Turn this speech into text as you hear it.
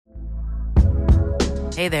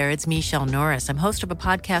Hey there, it's Michelle Norris. I'm host of a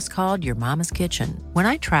podcast called Your Mama's Kitchen. When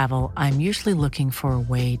I travel, I'm usually looking for a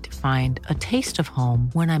way to find a taste of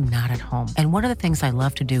home when I'm not at home. And one of the things I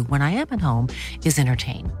love to do when I am at home is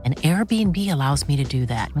entertain. And Airbnb allows me to do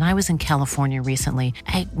that. When I was in California recently,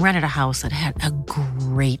 I rented a house that had a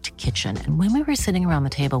great kitchen. And when we were sitting around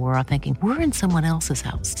the table, we were all thinking, we're in someone else's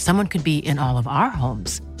house. Someone could be in all of our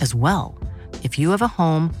homes as well. If you have a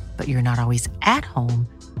home, but you're not always at home,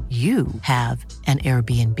 you have an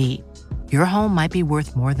Airbnb. Your home might be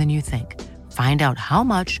worth more than you think. Find out how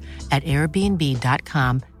much at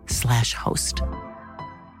airbnb.com/host.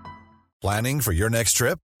 Planning for your next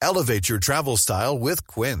trip? Elevate your travel style with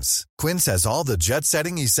Quince. Quince has all the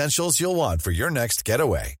jet-setting essentials you'll want for your next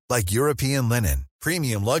getaway, like European linen,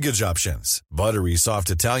 premium luggage options, buttery soft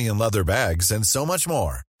Italian leather bags, and so much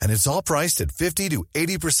more. And it's all priced at 50 to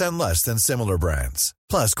 80% less than similar brands.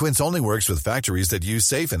 Plus, Quince only works with factories that use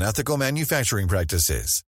safe and ethical manufacturing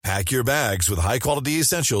practices. Pack your bags with high-quality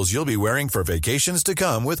essentials you'll be wearing for vacations to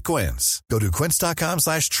come with Quince. Go to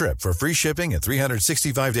quince.com/trip for free shipping and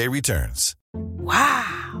 365-day returns.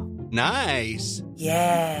 Wow. Nice.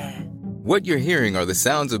 Yeah. What you're hearing are the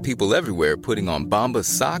sounds of people everywhere putting on Bombas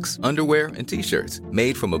socks, underwear, and T-shirts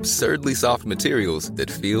made from absurdly soft materials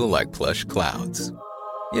that feel like plush clouds.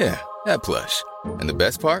 Yeah, that plush. And the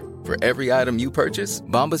best part? For every item you purchase,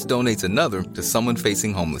 Bombas donates another to someone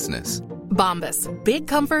facing homelessness. Bombas. Big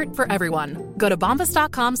comfort for everyone. Go to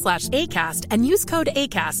bombas.com/ACAST and use code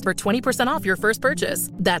ACAST for 20% off your first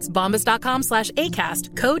purchase. That's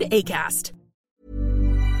bombas.com/ACAST. Code ACAST.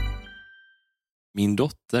 Min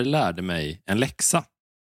dotter lärde mig en läxa.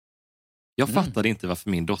 Jag fattade inte varför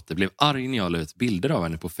min dotter blev arg när jag la ut bilder av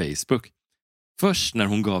henne på Facebook. Först när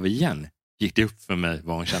hon gav igen gick det upp för mig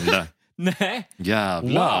vad hon kände. Nej.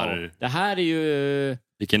 Jävlar. Wow. Det här är ju...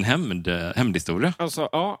 Vilken hämndhistoria. Alltså,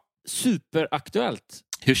 ja. Superaktuellt.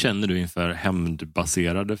 Hur känner du inför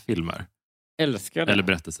hämndbaserade filmer? Älskar det. Eller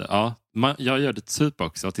berättelser. Ja, jag gör det typ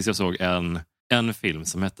också. Tills jag såg en film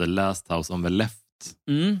som heter Last House on the Left.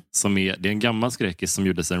 Det är en gammal skräckis som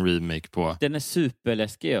gjordes en remake på. Den är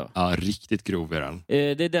superläskig. Ja, riktigt grov är den.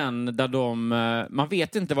 Det är den där man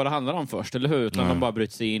vet inte vad det handlar om först, eller hur? Utan de bara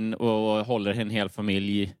bryter sig in och håller en hel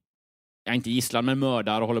familj. Jag är inte gisslan, men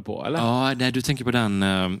mördar och håller på, eller? Ja, nej, du tänker på den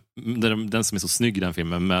som är så snygg i den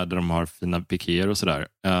filmen, där de har fina pikéer och sådär.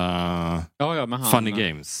 Men Funny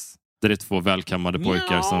Games. Där det är två välkammade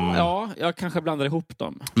pojkar som... Ja, jag kanske blandar ihop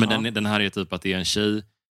dem. Men den här är typ att det är en tjej.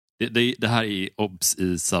 Det här är obs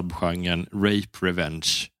i subgenren rape revenge,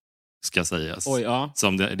 ska sägas. Oj, ja.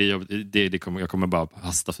 Som jag kommer bara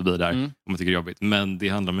hasta förbi där om jag tycker det är jobbigt. Men det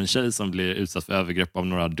handlar om en tjej som blir utsatt för övergrepp av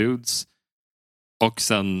några dudes.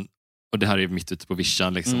 Och det här är mitt ute på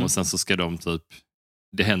vischan liksom. Och sen så ska de typ...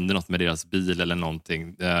 Det händer något med deras bil eller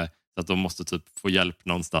någonting. Så att de måste typ få hjälp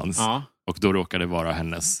någonstans. Ja. Och då råkar det vara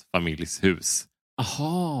hennes familjs hus.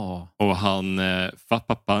 Aha. Och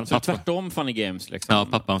pappan... Så tvärtom Funny Games liksom. Ja,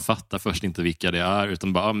 pappan fattar först inte vilka det är.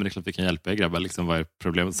 Utan bara, men det är klart vi kan hjälpa er grabbar. Liksom, vad är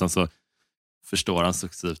problemet? Sen så förstår han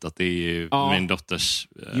successivt att det är min dotters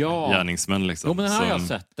gärningsmän. Liksom. Jo, men den har jag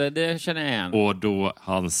sett. Det känner jag igen. Och då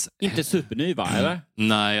hans... Inte superny, va? Eller?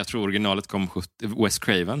 Nej, jag tror originalet kom Wes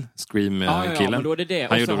Craven, Scream-killen. Men då är det.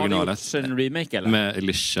 Han och gjorde så originalet. har det gjorts en remake, eller? Med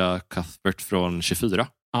Alicia Cuthbert från 24.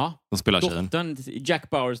 Ja. Som spelar tjejen. Jack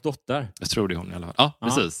Bauers dotter. Jag tror det är hon i alla fall. Ja,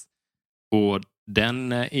 precis. Och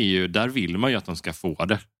den är ju... Där vill man ju att de ska få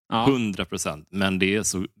det. 100%. Men det är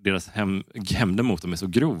så, deras hämnden mot dem är så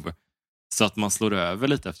grov. Så att man slår över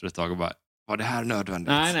lite efter ett tag och bara, var det här nödvändigt?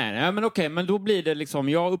 Nej, men okej, men då blir det liksom,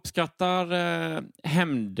 jag uppskattar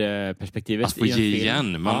hämndperspektivet att få i en ge film.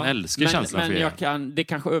 Igen, man älskar känslan för men det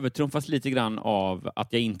kanske övertrumfas lite grann av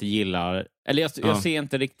att jag inte gillar, eller jag ser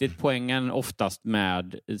inte riktigt poängen oftast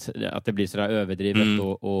med att det blir sådär överdrivet.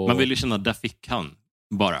 Och... Man vill ju känna, där fick han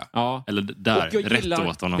bara. Ja. Eller där, rätt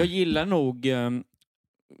åt honom. Jag gillar nog...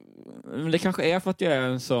 det kanske är för att jag är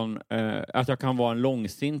en sån, att jag kan vara en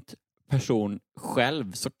långsint person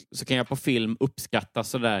själv, så kan jag på film uppskatta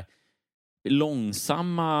sådär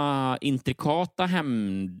långsamma, intrikata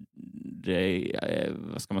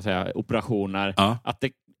vad ska man säga, operationer. Att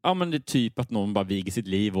det, men det är typ att någon bara viger sitt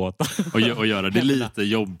liv åt och göra det lite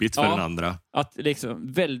jobbigt för den andra. Att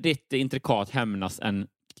liksom väldigt intrikat hämnas en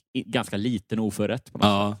ganska liten oförrätt på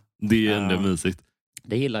något sätt. Det är ändå mysigt.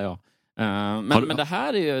 Det gillar jag. Men det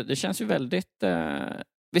här är ju, det känns ju väldigt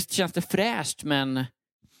visst känns det fräscht, men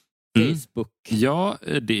Facebook. Ja,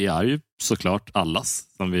 det är ju såklart allas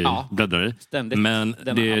som vi bläddrar i. Ständigt. Men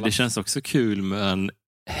det känns också kul med en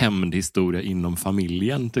hämndhistoria inom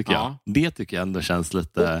familjen, tycker jag. Det tycker jag ändå känns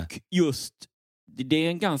lite... Och just, det är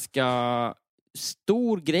en ganska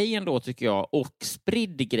stor grej ändå tycker jag, och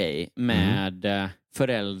spridd grej med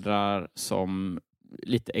föräldrar som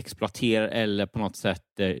lite exploaterar eller på något sätt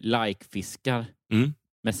like-fiskar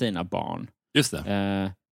med sina barn. Just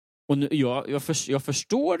det. Och nu, jag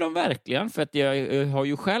förstår dem verkligen, för att jag har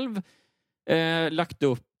ju själv lagt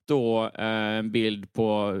upp då en bild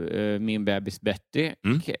på min bebis Betty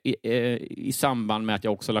i samband med att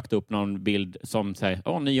jag också lagt upp någon bild som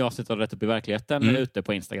säger när jag sitter rätt upp i verkligheten ute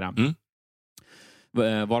på Instagram.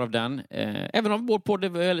 Varav den, även om vår podd är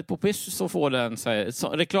väldigt poppis, så får den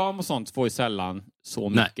reklam och sånt får ju sällan så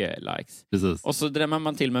mycket likes. Precis. Och så drämmer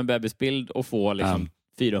man till med en bebisbild och får liksom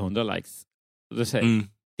 400 likes. Och då säger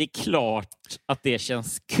det är klart att det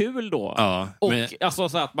känns kul då. Ja, och alltså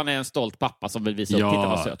så att man är en stolt pappa som vill visa upp, titta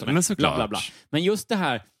vad söt hon är. Men såklart. Bla, bla, bla. Men just det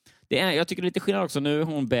här, jag tycker det är lite skillnad också. Nu är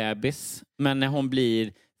hon bebis, men när hon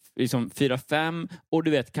blir liksom 4-5 och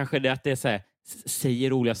du vet kanske det att det är så här, säger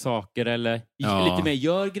roliga saker eller lite mer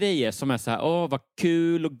gör grejer som är så här, vad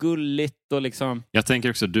kul och gulligt och liksom. Jag tänker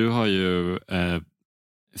också, du har ju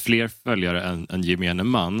fler följare än gemene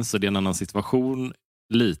man, så det är en annan situation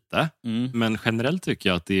lite. Men generellt tycker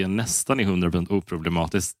jag att det är nästan 100%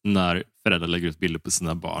 oproblematiskt när föräldrar lägger ut bilder på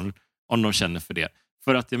sina barn, om de känner för det.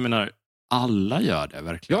 För att jag menar, alla gör det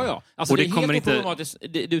verkligen. Ja. Alltså, och det kommer inte problematiskt,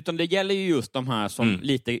 utan det gäller ju just de här som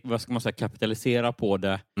lite, vad ska man säga, kapitaliserar på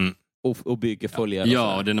det och bygger följare.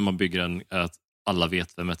 Ja, och det är när man bygger att alla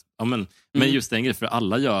vet vem men just den grejen, för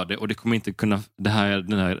alla gör det, och det kommer inte kunna, det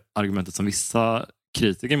här argumentet som vissa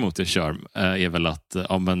kritiker mot det kör är väl att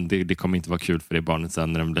men det kommer inte vara kul för det barnet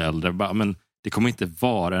sen när de blir äldre. Men det kommer inte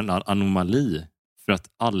vara en anomali, för att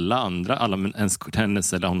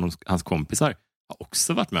hennes eller hans kompisar har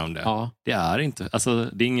också varit med om det. Ja. Det är inte, alltså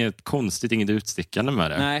det är inget konstigt, inget utstickande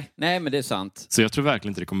med det. Nej, men det är sant. Så jag tror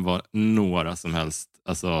verkligen inte det kommer vara några som helst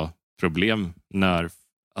problem när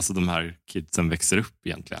de här kidsen växer upp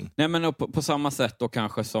egentligen. Nej, men på samma sätt då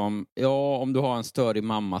kanske som, om du har en störig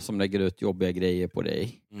mamma som lägger ut jobbiga grejer på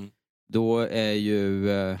dig, då är ju,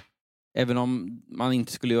 även om man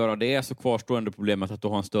inte skulle göra det, så kvarstår ändå problemet att du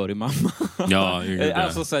har en störig mamma. Ja,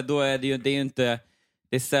 alltså så här, då är det ju inte,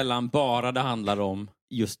 det är sällan bara det handlar om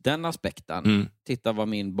just den aspekten. Titta vad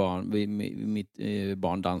mitt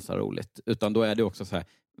barn dansar roligt. Utan då är det också så här,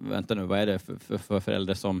 vänta nu, vad är det för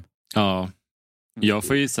föräldrar som... Ja. Jag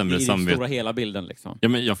får ju sämre samvete. Stora hela bilden liksom. Ja,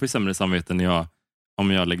 men jag får ju sämre samvete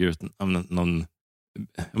om jag lägger ut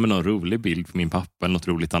någon rolig bild på min pappa eller något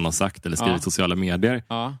roligt han har sagt eller skrivit i sociala medier.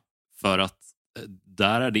 Ja. För att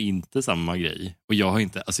där är det inte samma grej. Och jag har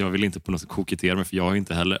inte, jag vill inte på något sätt kokettera mig, för jag har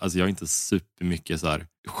inte heller, jag har inte supermycket så här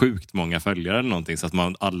sjukt många följare eller någonting, så att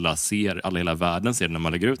alla hela världen ser när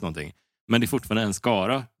man lägger ut någonting. Men det är fortfarande en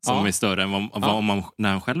skara som är större än vad man, när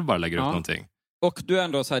han själv bara lägger ut någonting. Och du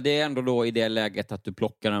ändå så här, det är ändå då i det läget att du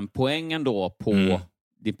plockar en poäng ändå på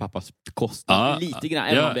din pappas kostnad lite grann,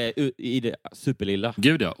 även om det är i det superlilla.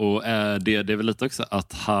 Gud ja, och det är väl lite också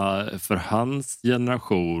att för hans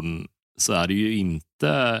generation så är det ju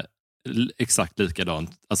inte exakt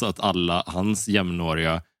likadant. Alltså att alla hans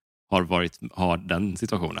jämnåriga har den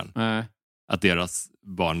situationen. Att deras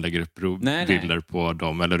barn lägger upp bilder på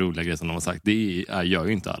dem eller roliga grejer som de har sagt. Det gör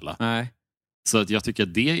ju inte alla. Nej. Så att jag tycker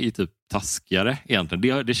att det är typ taskigare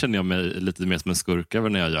egentligen. Det känner jag mig lite mer som en skurk över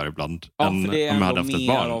när jag gör ibland. Ja, än för det är om jag hade haft ett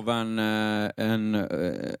barn.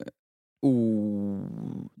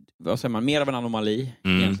 Vad säger man? Mer av en anomali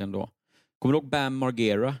egentligen då. Kommer du ihåg Bam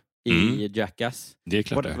Margera i Jackass? Det är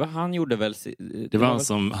klart vad han gjorde väl? Det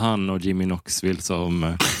var han och Jimmy Knoxville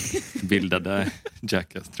som bildade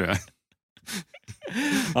Jackass, tror jag.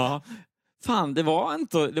 Ja. Fan, det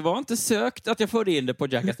var inte sökt att jag förde in det på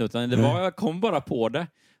Jackass, utan jag kom bara på det.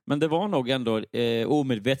 Men det var nog ändå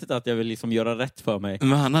omedvetet att jag vill liksom göra rätt för mig.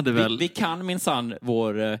 Men han hade väl... Vi kan minsann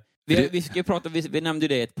vi ska prata, vi nämnde ju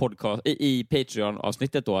det i ett podcast i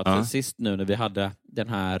Patreon-avsnittet då, att sist nu när vi hade den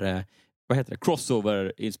här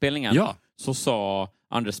crossover-inspelningen, så sa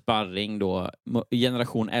Anders Sparring då,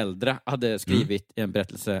 generation äldre, hade skrivit en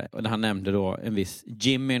berättelse där han nämnde då en viss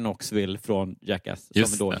Jimmy Knoxville från Jackass,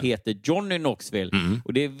 som då heter Johnny Knoxville.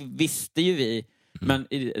 Och det visste ju vi. Men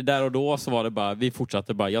där och då så var det bara, vi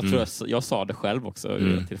fortsatte bara, jag tror jag sa det själv också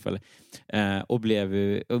vid ett tillfälle. Och blev,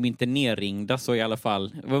 om inte nerringda så i alla fall,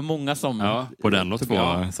 det var många som... på den och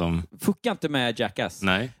två som... Fucka inte med Jackass.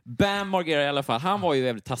 Nej. Bam Margera i alla fall, han var ju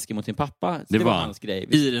väldigt taskig mot sin pappa. Det var hans grej.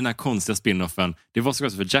 I den här konstiga spin-offen, det var så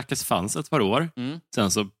konstigt för Jackass fanns ett par år.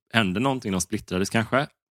 Sen så hände någonting, de splittrades kanske.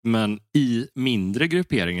 Men i mindre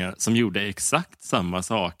grupperingar som gjorde exakt samma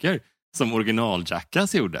saker som original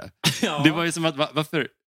Jackass gjorde. Det var ju som att, varför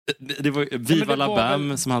Det var Viva La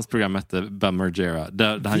Bam som hans program hette, Bam Margera.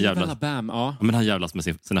 Där han jävlas, ja. Men han jävlas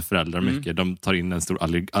med sina föräldrar mycket. De tar in en stor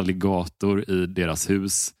alligator i deras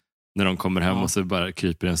hus när de kommer hem och så bara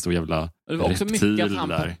kryper en stor jävla det var också reptil mycket att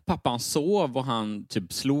där. Pappan sov och han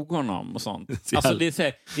typ slog honom och sånt. Alltså det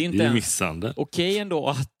är inte det är missande. Okej ändå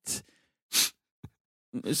att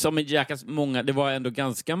som i Jackass det var ändå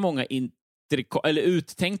ganska många eller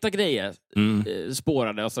uttänkta grejer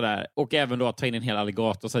spårade och sådär. Och även då att ta in en hel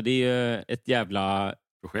alligator. Så det är ju ett jävla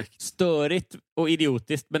projekt. Störigt och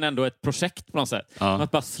idiotiskt, men ändå ett projekt på något sätt. Ja.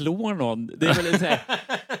 Att bara slå någon. Det är väl så här,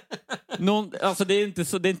 alltså det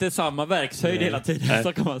är inte samma verkshöjd hela tiden,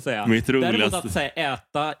 så kan man säga. Däremot att säga,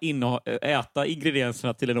 äta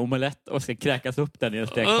ingredienserna till en omelett och sen kräkas upp den i en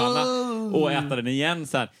stekpanna och äta den igen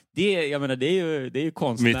så här. Det är ju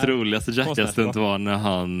konstnär. Mitt roligaste Jackass-stunt var när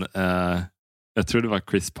han jag tror det var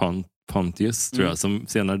Chris Pontius tror jag, som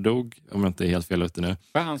senare dog, om jag inte är helt fel ute nu.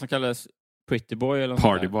 Var han som kallades Pretty Boy eller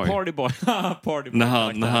Party Boy. Party Boy. Party Boy.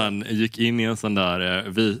 När han gick in i en sån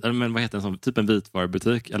där men vad heter en sån, typ en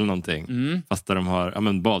vitvarubutik eller någonting. Fast där de har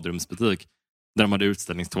en badrumsbutik där de hade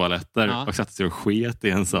utställningstoaletter och satte sig och sket i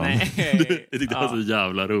en sån. Jag tyckte det var så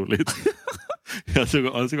jävla roligt. Jag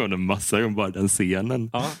såg om en massa gånger bara den scenen.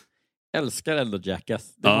 Ja. Älskar ändå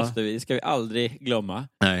Jackass. Det ska vi aldrig glömma.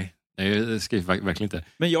 Nej. Det ska jag verkligen inte.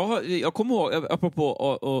 Men jag kommer ihåg,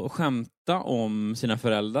 apropå att skämta om sina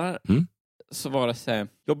föräldrar, så var det så här,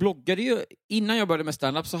 jag bloggade ju, innan jag började med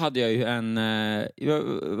stand-up så hade jag ju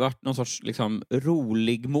varit någon sorts liksom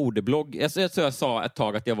rolig modeblogg. Jag sa ett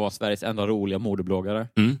tag att jag var Sveriges enda roliga modebloggare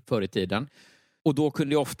förr i tiden. Och då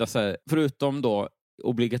kunde jag ofta säga, förutom då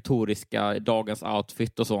obligatoriska dagens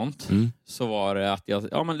outfit och sånt, så var det att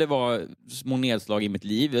det var små nedslag i mitt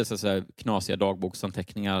liv, så här, knasiga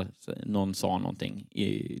dagboksanteckningar, någon sa någonting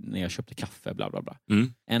när jag köpte kaffe, bla bla bla.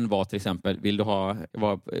 En var till exempel, vill du ha,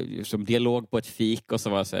 var som dialog på ett fik, och så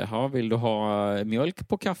var jag så här, vill du ha mjölk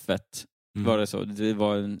på kaffet? Var det så? Det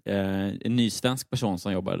var en ny svensk person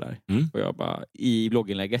som jobbade där. Och jag bara, i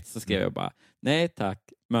blogginlägget så skrev jag bara, nej tack,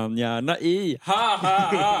 men gärna i. Ha ha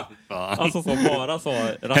ha. Alltså som bara så.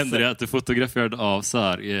 Hände det att du fotograferade av så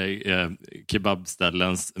här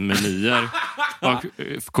kebabställens menyer och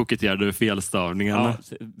koketterade du felstavningarna?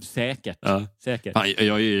 Ja, säkert. Säkert. Fan,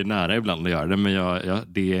 jag är ju nära ibland att göra det,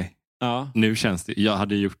 men nu känns det, jag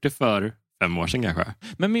hade gjort det för 5 år sedan kanske.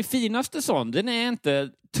 Men min finaste sån, den är inte,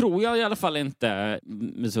 tror jag i alla fall inte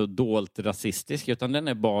så dolt rasistisk, utan den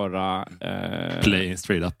är bara plain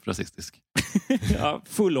straight up rasistisk. Ja,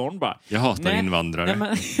 full on bara. Jag hatar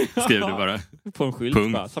invandrare. Skrev du bara. På en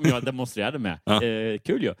skylt bara, som jag demonstrerade med.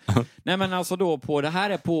 Kul ju. Nej men alltså då på, det här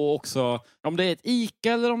är på också, om det är ett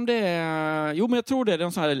Ica eller om det är, men jag tror det är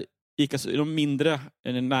en sån här Ica, de mindre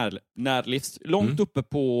närlivs. Långt uppe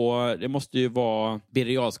på, det måste ju vara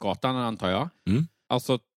Birger Jarlsgatan antar jag.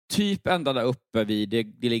 Alltså typ ända där uppe vid,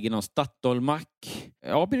 det ligger någon Statoilmack.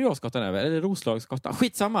 Ja, Birger Jarlsgatan är väl, eller Roslagsgatan.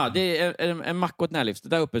 Skitsamma, det är en mack och ett närlivs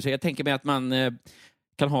där uppe. Så jag tänker mig att man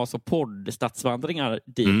kan ha så poddstadsvandringar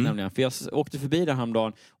dit nämligen. För jag åkte förbi där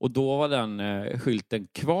häromdagen och då var den skylten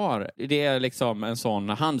kvar. Det är liksom en sån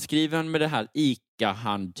handskriven med det här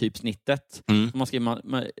Ica-handtypsnittet. Man skriver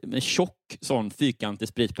med tjock sån fyrkantig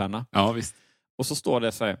spritpenna. Ja, visst. Och så står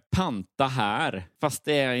det så här, panta här. Fast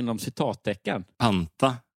det är inom citattecken.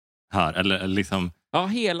 Panta här, eller liksom... Ja,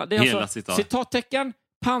 hela alltså, citattecken,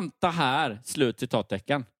 panta här, slut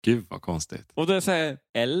citattecken. Gud vad konstigt. Och det säger,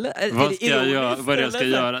 vad ska jag göra? Vad är det jag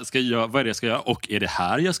ska göra? Vad är det jag ska göra? Och är det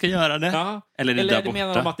här jag ska göra det? Ja. Eller är det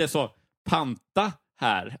menar de att det är så, panta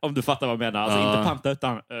här, om du fattar vad jag menar. Alltså inte panta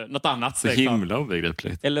utan något annat. Så himla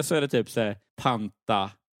obegripligt. Eller så är det typ så här,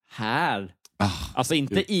 panta här. Alltså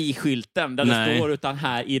inte i skylten där det står, utan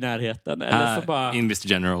här i närheten. Eller så bara... In this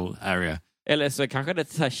general area. Eller så kanske det är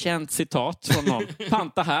ett så här känt citat från någon.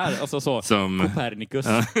 Panta här, alltså så. Som Copernicus.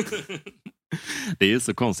 Det är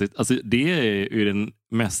så konstigt. Alltså, det är ju den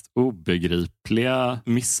mest obegripliga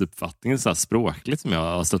missuppfattningen så här språkligt som jag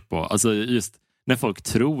har stött på. Alltså just när folk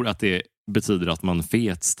tror att det betyder att man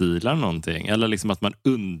fetstilar någonting. Eller liksom att man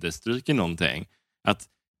understryker någonting. Att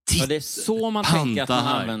det är så man tänker att man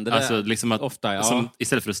använder det alltså, liksom att, ofta. Ja. Som,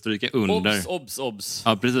 istället för att stryka under. Obs.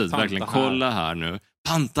 Ja, precis. Verkligen. Kolla här nu.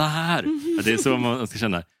 Panta här. Ja, det är så man ska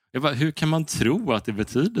känna. Jag bara, hur kan man tro att det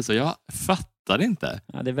betyder så? Jag fattar det inte.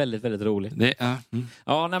 Ja, det är väldigt, väldigt roligt.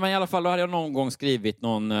 Ja, nej, men i alla fall då hade jag någon gång skrivit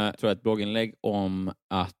ett blogginlägg om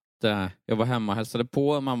att jag var hemma och hälsade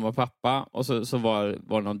på mamma och pappa. Och så var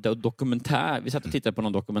det någon dokumentär. Vi satt och tittade på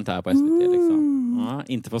någon dokumentär på SVT liksom. Ja,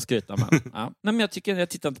 inte för att skryta, men. Ja. Nej, men jag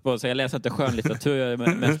tittar inte på så jag läser inte skönlitteratur,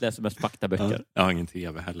 jag läser mest faktaböcker. Ja, jag har ingen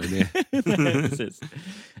tv heller. Det. Nej, precis.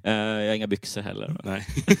 Jag har inga byxor heller. Nej.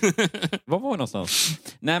 Var var någonstans?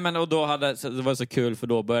 Nej, men och då det var så kul för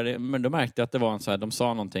då märkte jag att det var en så här, de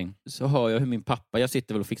sa någonting. Så hör jag hur min pappa, jag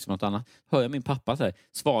sitter väl och fixar något annat. Hör jag min pappa så här,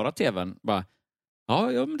 svara tvn bara,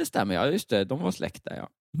 ja men det stämmer, ja just det, de var släkt där, ja.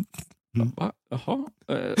 Jaha.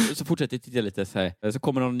 Så fortsätter jag titta lite så här. Så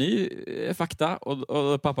kommer någon ny fakta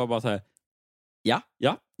och pappa bara så här, ja,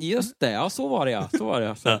 just det, ja så var det ja.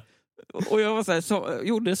 Så. Och jag var så här,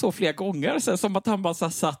 gjorde det så flera gånger så här, som att han bara så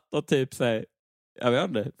satt och typ så här, jag vet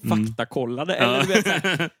inte, faktakollade eller du vet, så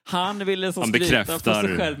här, han ville så skryta för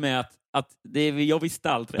sig själv med att jag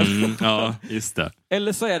visste allt rätt. Ja, just det.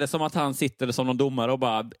 Eller så är det som att han sitter som någon domare och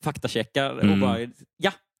bara faktacheckar och bara,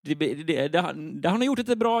 ja, det har ni gjort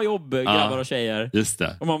ett bra jobb, grabbar och tjejer. Just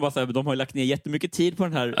det. Och man bara säger, de har ju lagt ner jättemycket tid på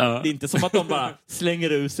den här. Det är inte som att de bara slänger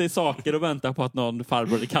ut sig saker och väntar på att någon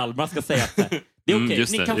farbror i Kalmar ska säga att det är okej,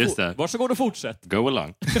 ni kan varsågod och fortsätt. Go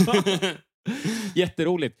along.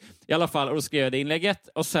 Jätteroligt. I alla fall, och då skrev jag det inlägget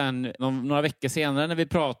och sen några veckor senare när vi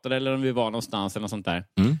pratade eller om vi var någonstans eller något sånt där.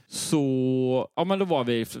 Så, ja men då var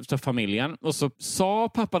vi för familjen och så sa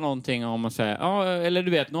pappa någonting om att säga, ja eller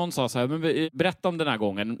du vet, någon sa så här, men berätta om den här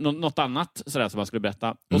gången, något annat sådär som man skulle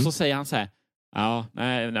berätta. Och så säger han så här, ja,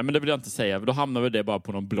 nej men det vill jag inte säga, för då hamnar vi det bara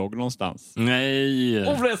på någon blogg någonstans. Nej.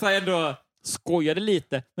 Och för det så här ändå skojade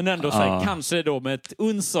lite, men ändå så här, kanske då med ett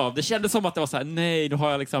uns av. Det kändes som att det var så här, nej, nu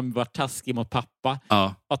har jag liksom varit taskig mot pappa.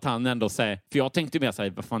 Att han ändå säger, för jag tänkte mer så här,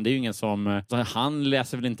 vad fan, det är ju ingen som, han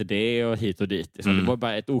läser väl inte det och hit och dit. Så det var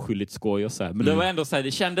bara ett oskyldigt skoj och så här. Men det var ändå så här,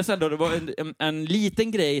 det kändes ändå, det var en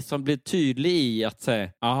liten grej som blev tydlig i att säga,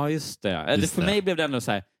 just det. Eller för mig blev det ändå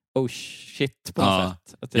så här, oh shit på något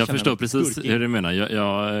sätt. Att jag förstår precis hur du menar.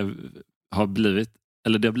 Jag har blivit,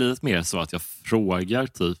 eller det har blivit mer så att jag frågar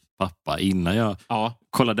typ pappa innan jag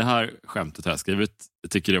kollar det här skämtet har jag skrivit.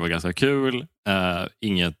 Jag tycker det var ganska kul.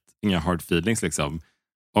 Inga hard feelings liksom.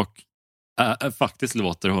 Och faktiskt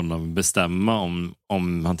låter honom bestämma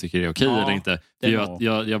om han tycker det är okej eller inte.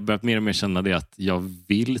 Jag har börjat mer och mer känna det att jag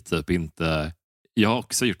vill typ inte. Jag har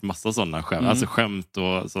också gjort massa sådana skämt, alltså skämt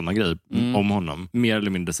och sådana grejer om honom. Mer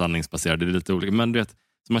eller mindre sanningsbaserade, det är lite olika. Men du vet,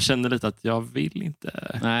 så man känner lite att jag vill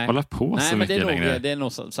inte hålla på så mycket längre. Det är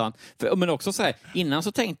nog sant. Men också så här, innan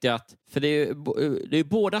så tänkte jag att, för det är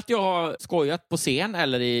både att jag har skojat på scen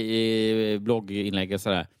eller i blogginlägg så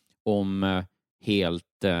där, om helt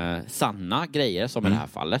sanna grejer som i det här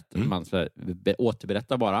fallet. Man ska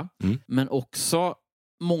återberätta bara. Men också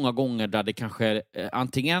många gånger där det kanske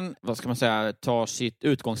antingen, vad ska man säga, tar sitt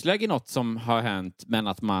utgångsläge i något som har hänt men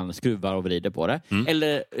att man skruvar och vrider på det.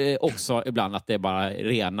 Eller också ibland att det är bara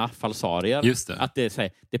rena falsarier. Just det. Att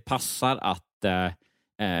det passar att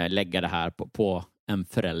lägga det här på en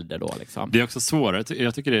förälder då liksom. Det är också svårare.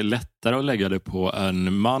 Jag tycker det är lättare att lägga det på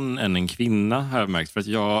en man än en kvinna, har jag märkt. För att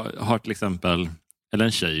jag har till exempel, eller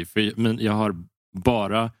en tjej, för jag har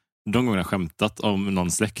bara de gångerna skämtat om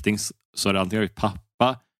någon släkting så är det antingen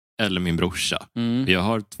pappa eller min brorsa. Jag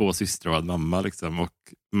har 2 systrar och en mamma liksom, och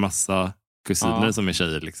massa kusiner som är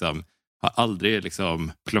tjejer liksom. Har aldrig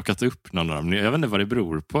liksom plockat upp någon av dem. Jag vet inte vad det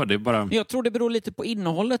beror på. Det är bara. Jag tror det beror lite på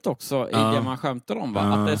innehållet också i det man skämtar om. Va?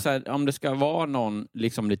 Att det är så här, om det ska vara någon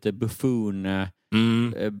liksom lite buffon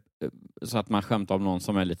så att man skämtar om någon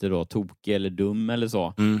som är lite då tokig eller dum eller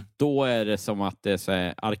så. Då är det som att det är så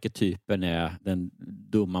här, arketypen är den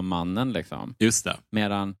dumma mannen liksom. Just det.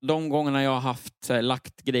 Medan de gångerna jag har haft så här,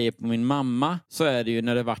 lagt grejer på min mamma så är det ju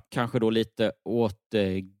när det varit kanske då lite åt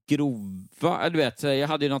grova. Du vet, jag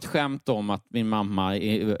hade ju något skämt om att min mamma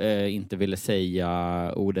inte ville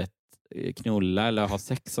säga ordet knulla eller ha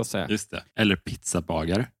sex och så. Just det. Eller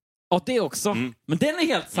pizzabagare. Och det också. Men den är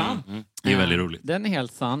helt sann. Det är väldigt roligt. Den är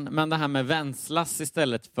helt sann. Men det här med vänslas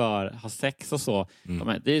istället för ha sex och så.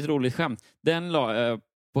 Det är ett roligt skämt. Den la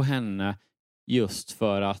på henne just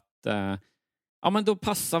för att ja, men då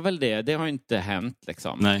passar väl det. Det har inte hänt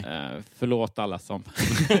liksom. Förlåt alla som.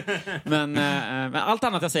 men allt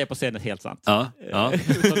annat jag säger på scenen är helt sant. Ja.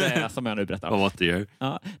 Utom det som jag nu berättar. Vad det gör.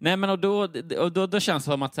 Ja. Nej, men och då känns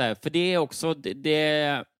det som att för det är också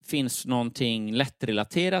det finns någonting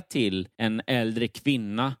lättrelaterat till en äldre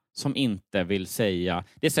kvinna som inte vill säga.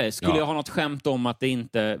 Det är så här, skulle jag ha något skämt om att det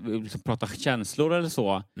inte liksom, pratar känslor eller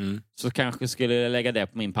så kanske skulle jag lägga det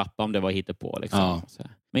på min pappa om det var hittepå liksom.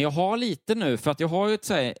 Men jag har lite nu för att jag har ju ett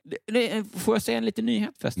så här, får jag säga en liten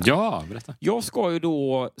nyhet förresten? Ja, berätta. Jag ska ju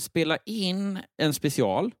då spela in en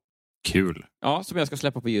special Kul. Ja, som jag ska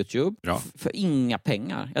släppa på YouTube. Bra. För inga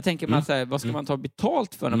pengar. Jag tänker man säger, vad ska man ta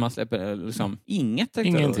betalt för när man släpper liksom inget?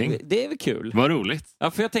 Ingenting. Det är väl kul. Vad roligt.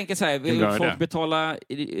 Ja, för jag tänker så här, vill folk betala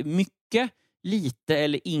mycket, lite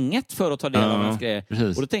eller inget för att ta del av ens grejer?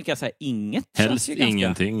 Precis. Och då tänker jag så här, inget. Helst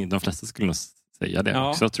ingenting. De flesta skulle nog säga det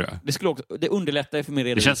också, tror jag. Det underlättar för min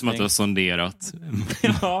redovisning. Det känns som att du har sonderat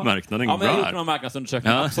marknaden bra. Ja, men jag har gjort några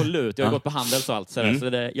marknadsundersökningar, absolut. Jag har gått på Handels och allt. Så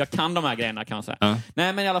jag kan de här grejerna, kan jag säga.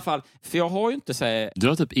 Nej, men i alla fall, för jag har ju inte så... Du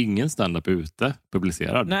har typ ingen stand-up ute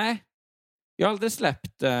publicerad. Nej. Jag har aldrig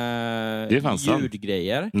släppt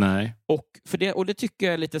ljudgrejer. Nej. Och det tycker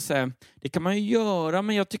jag är lite så här, det kan man ju göra,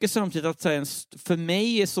 men jag tycker samtidigt att för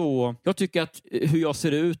mig är så, jag tycker att hur jag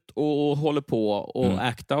ser ut och håller på och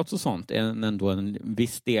act-outs och sånt är ändå en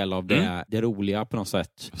viss del av det roliga på något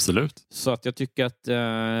sätt. Absolut. Så att jag tycker att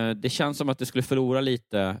det känns som att det skulle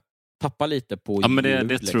tappa lite på ja, men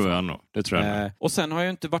det tror jag nog. Det tror jag nog. Och sen har jag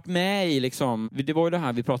inte varit med i liksom, det var ju det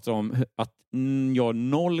här vi pratade om, att jag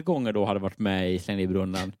 0 gånger då hade varit med i Släng i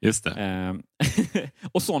brunnen. Just det.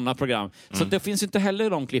 Och sådana program. Så det finns inte heller i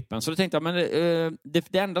de klippen. Så då tänkte jag, men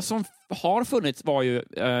det enda som har funnits var ju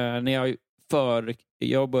när jag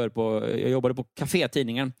jobbade på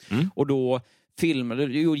Café-tidningen. Och då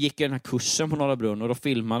gick jag den här kursen på Norra Brunn och då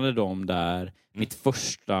filmade de där mitt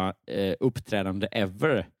första uppträdande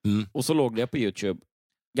ever. Och så låg det på YouTube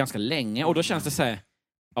ganska länge och då känns det så här,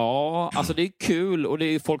 ja, alltså det är kul och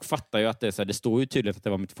folk fattar ju att det är så här, det står ju tydligt att det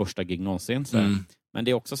var mitt första gig någonsin. Så men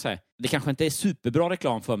det är också så här, det kanske inte är superbra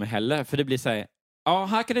reklam för mig heller, för det blir så här, ja,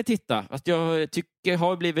 här kan ni titta. Att jag tycker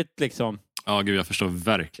har blivit liksom... Ja, gud, jag förstår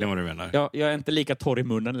verkligen vad du menar. Jag är inte lika torr i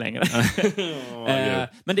munnen längre.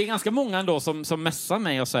 Men det är ganska många ändå som messar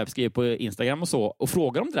mig och så här, skriver på Instagram och så och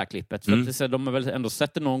frågar om det där klippet. För att de har väl ändå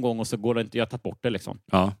sett det någon gång och så går det inte, jag har tagit bort det liksom.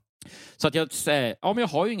 Ja. Så att jag säger, men jag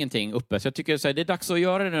har ju ingenting uppe. Så jag tycker så här, det är dags att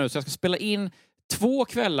göra det nu. Så jag ska spela in 2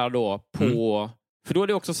 kvällar då på... För då är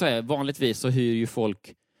det också så här, vanligtvis så hyr ju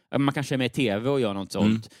folk... Man kanske är med i tv och gör något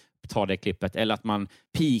sånt. Ta det klippet. Eller att man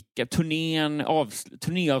pikar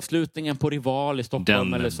turnéavslutningen på Rival i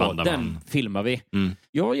Stockholm eller så. Den filmar vi.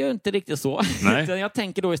 Jag gör inte riktigt så. Jag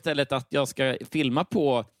tänker då istället att jag ska filma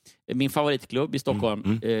på min favoritklubb i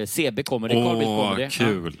Stockholm. CB Comedy.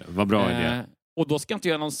 Kul. Vad bra idé. Och då ska jag inte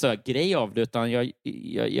göra någon så grej av det, utan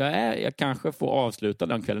jag kanske får avsluta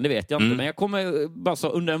den kvällen, det vet jag inte. Men jag kommer bara så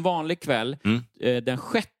under en vanlig kväll den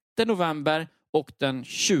 6 november och den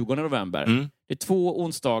 20 november. Det är 2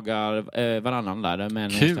 onsdagar varannan där med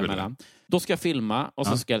en onsdag mellan. Då ska jag filma och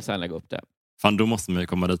så ska jag sen lägga upp det. Fan, då måste man ju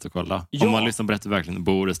komma dit och kolla. Ja. Om man liksom berättar verkligen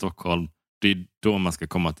bor i Stockholm, det är då man ska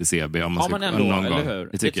komma till CB. Om man ska, men ändå, någon eller gång. hur?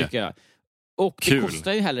 Det tycker jag. Och Kul. Det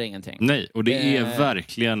kostar ju heller ingenting. Nej, och det är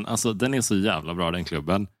verkligen, alltså den är så jävla bra, den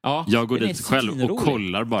klubben. Ja, jag går dit själv och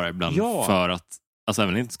kollar bara ibland för att, alltså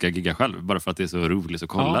även inte ska gigga själv, bara för att det är så roligt att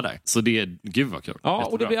kolla där. Så det är, gud vad kul. Ja,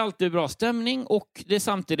 jättebra. Och det blir alltid bra stämning och det är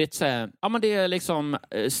samtidigt så här, ja men det är liksom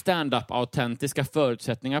stand-up autentiska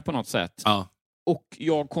förutsättningar på något sätt. Ja. Och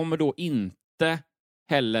jag kommer då inte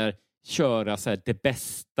heller köra så här, det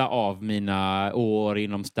bästa av mina år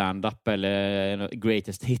inom stand-up eller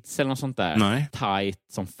greatest hits eller något sånt där. Nej. Tight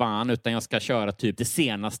som fan, utan jag ska köra typ det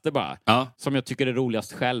senaste bara. Ja. Som jag tycker är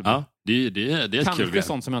roligast själv. Ja, det är ett kanske kul grej.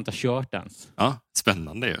 Sånt som jag inte har kört ens. Ja,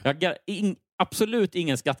 spännande ju. Absolut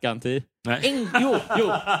ingen skattgaranti. Nej. Jo.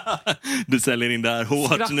 Du säljer in det här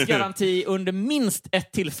hårt nu. Skattgaranti under minst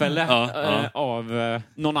ett tillfälle av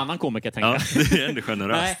någon annan komiker, tänker jag. Ja, det är ändå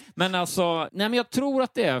generöst. Men jag tror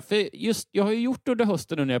att det är, för just, jag har ju gjort under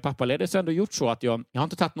hösten nu när jag är pappaledig, så har jag ändå gjort så att jag har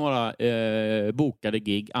inte tagit några bokade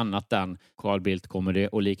gig annat än Carl Bildt Comedy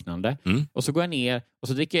och liknande. Och så går jag ner och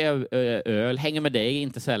så dricker jag öl, hänger med dig,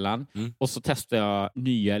 inte sällan. Och så testar jag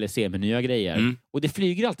nya eller semi-nya grejer. Och det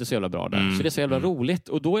flyger alltid så jävla bra där. Så det är så jävla roligt.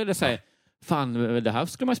 Och då är det så här, fan, det här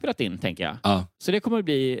skulle man spelat in, tänker jag. Ja. Så det kommer att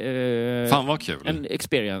bli fan vad kul. En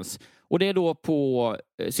experience. Och det är då på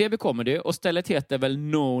CB Comedy och stället heter väl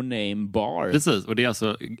No Name Bar. Precis, och det är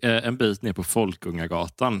alltså en bit ner på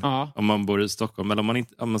Folkungagatan. Ja. Om man bor i Stockholm, eller om man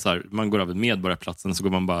inte, om man, så här, man går över Medborgarplatsen, så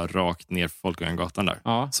går man bara rakt ner på Folkungagatan där.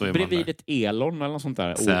 Ja, så är bredvid man där. ett Elon eller något sånt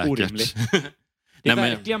där. Säkert. Orimligt. Det är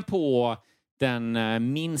verkligen på den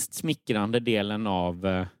minst smickrande delen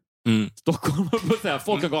av Stockholm.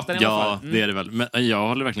 Folkungagatan i alla fall. Ja, det är det väl. Men jag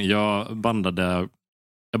håller verkligen, jag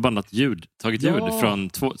bandat ljud, tagit ljud från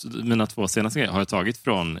mina 2 senaste grejer har jag tagit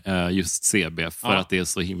från just CB för att det är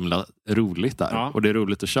så himla roligt där. Ja. Och det är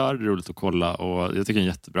roligt att köra, det är roligt att kolla och jag tycker det är en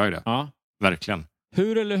jättebra idé. Ja. Verkligen.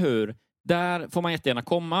 Hur eller hur? Där får man jättegärna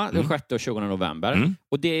komma den 6 och 20 november.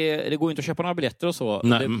 Och det går inte att köpa några biljetter och så.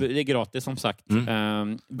 Det är gratis som sagt.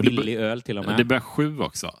 Billig öl till och med. Det börjar 7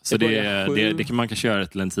 också. Så det kan man kanske göra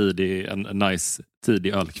till en nice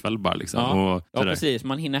tidig ölkväll bara. Liksom. Ja, precis.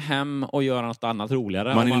 Man hinner hem och göra något annat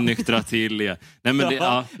roligare. Man hinner nyktra till. Nej, men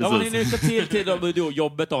man hinner nyktra till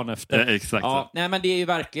jobbet dagen efter. Exakt. Nej, men det är ju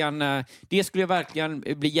verkligen... Det skulle jag verkligen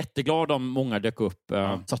bli jätteglad om många dök upp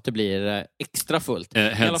så att det blir extra fullt.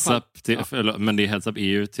 Heads up men det heads up är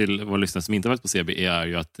ju till våra lyssnare som inte har varit på CB är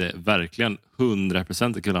ju att verkligen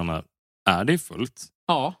 100% av kullarna är det fullt.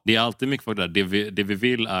 Ja. Det är alltid mycket folk där. Det vi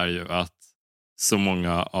vill är ju att så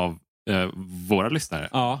många av våra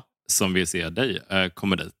lyssnare som vill se dig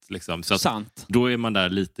kommer dit. Liksom. Så att då är man där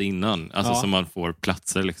lite innan. Alltså så man får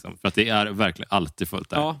platser. Liksom. För att det är verkligen alltid fullt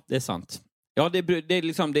där. Ja, det är sant. Ja, det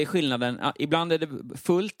är skillnaden. Ibland är det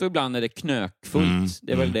fullt och ibland är det knökfullt.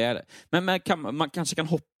 Det är väl det. Men man kanske kan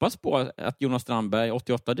hoppas på att Jonas Strandberg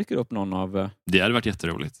 88 dyker upp någon av... Det hade varit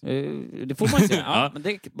jätteroligt. Det får man se. Men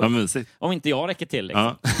det, om inte jag räcker till.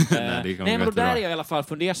 Liksom. Nej, men då där är jag i alla fall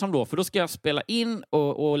fundersam då. För då ska jag spela in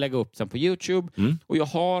och lägga upp sen på YouTube. Och jag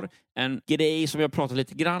har en grej som jag pratat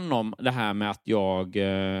lite grann om. Det här med att jag...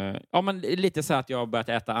 lite så att jag har börjat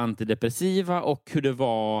äta antidepressiva och hur det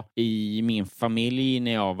var i min familj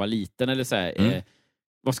när jag var liten. Eller så här,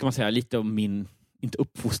 vad ska man säga? Lite om min... Inte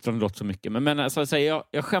uppfostran låter så mycket. Men alltså, jag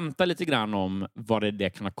skämtar lite grann om var det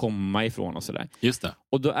kan komma ifrån och sådär. Just det.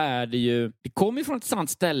 Och då är det ju... Det kommer från ett sant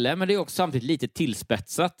ställe, men det är också samtidigt lite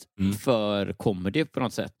tillspetsat för comedy på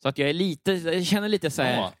något sätt. Så att jag känner lite så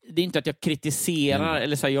här... Det är inte att jag kritiserar,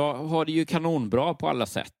 eller så här, jag har det ju kanonbra på alla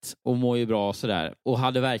sätt. Och mår ju bra och sådär. Och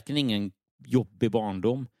hade verkligen ingen jobbig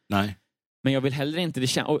barndom. Nej. Men jag vill heller inte...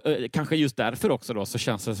 kanske just därför också då så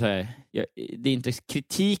känns det så här... det är inte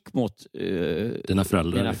kritik mot dina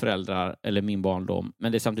föräldrar eller min barndom.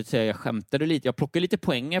 Men det är samtidigt så jag skämtade lite. Jag plockar lite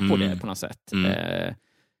poänger på det på något sätt.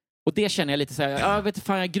 Och det känner jag lite så här... Jag vet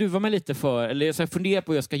inte, jag gruvar mig lite för... Eller så jag funderar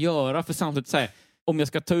på vad jag ska göra. För samtidigt så här... Om jag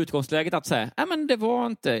ska ta utgångsläget att säga... men det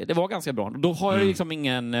var ganska bra. Då har jag liksom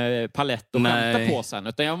ingen palett att skämta på sen.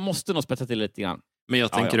 Utan jag måste nog spetsa till lite grann. Men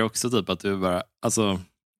jag tänker också typ att du bara... Alltså...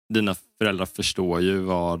 Dina föräldrar förstår ju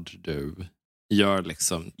vad du gör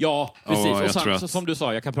liksom. Ja, precis. Och att... som du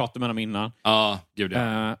sa, jag kan prata med dem innan. Ja, gud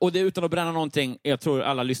ja. Och det utan att bränna någonting, jag tror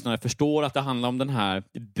alla lyssnare förstår att det handlar om den här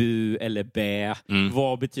bu eller bä.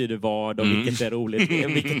 Vad betyder vad och vilket är roligt,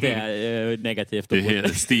 vilket är negativt. Det är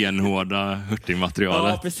stenhårda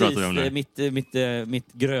hurtigmaterialet. Ja, precis.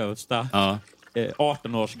 Mitt grövsta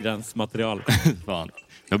 18-årsgränsmaterial. Fan.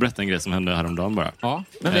 Jag berättade en grej som hände häromdagen bara. Ja,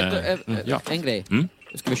 men vet du, en grej.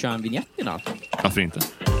 Ska vi köra en vignett innan? Varför inte?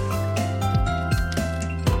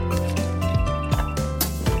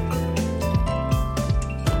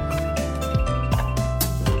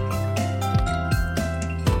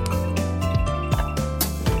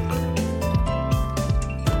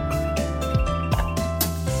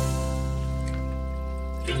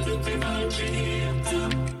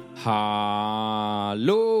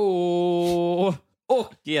 Hallå!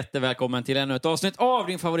 Och jättevälkommen till ännu ett avsnitt av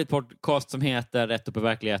din favoritpodcast som heter Rätt upp i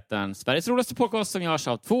verkligheten. Sveriges roligaste podcast som görs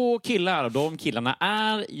av 2 killar. Och de killarna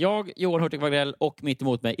är jag, Johan Hurtig Wagrell, och mitt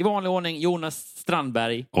emot mig i vanlig ordning Jonas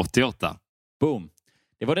Strandberg. 88. Boom.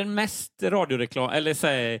 Det var den mest radioreklam, eller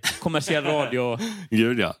säg kommersiell radio.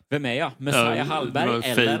 Gud ja. Vem är jag? Messiah Hallberg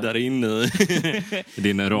eller? Fejdar in i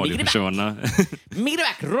din radiopersona.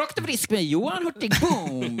 Migreback, rakt och frisk med Johan Hurtig,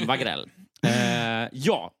 boom, Wagrell.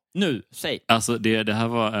 Ja. Nu, säg. Alltså det här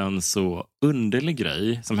var en så underlig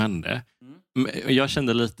grej som hände. Jag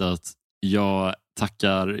kände lite att jag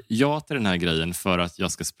tackar ja till den här grejen för att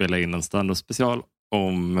jag ska spela in en stand-up special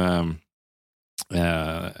om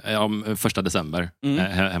 1 december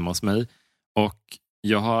hemma hos mig. Och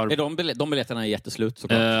jag har... De biljetterna är jätteslut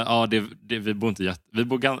såklart. Ja, vi bor inte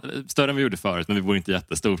större än vi gjorde förut, men vi bor inte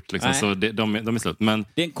jättestort. Liksom, så de är slut. Men...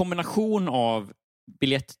 Det är en kombination av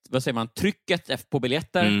trycket på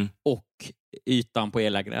biljetter och ytan på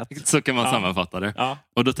ellägenhet. Så kan man sammanfatta det. Ja.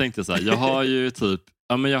 Och då tänkte jag så här, jag har ju typ,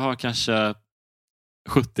 jag har kanske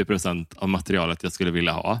 70% av materialet jag skulle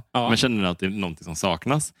vilja ha. Ja. Men känner att det är någonting som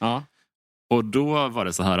saknas. Ja. Och då var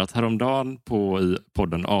det så här att häromdagen i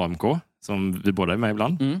podden AMK, som vi båda är med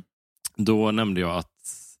ibland, då nämnde jag att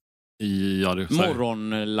morgon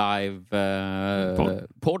live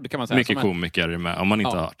podd kan man säga. Mycket komiker är med, om man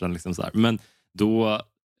inte har hört den. Liksom så här. Men då,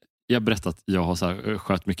 jag berättade att jag har så här,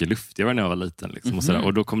 sköt mycket luftgevär när jag var liten. Liksom, och, så där.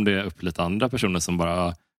 Och då kom det upp lite andra personer som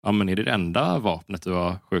bara, men är det enda vapnet du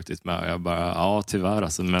har skjutit med? Och jag bara, tyvärr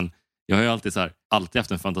alltså. Men jag har ju alltid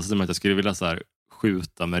haft en fantasi om att jag skulle vilja så här,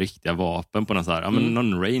 skjuta med riktiga vapen på någon, så här,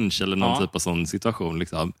 någon range eller någon typ av sån situation.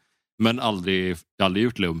 Liksom. Men jag har aldrig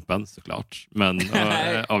gjort lumpen såklart. Men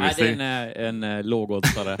nej, det är en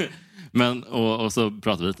lågoddsare. Men, och så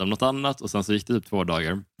pratade vi lite om något annat och sen så gick det typ 2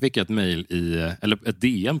 dagar. Fick jag ett mejl eller ett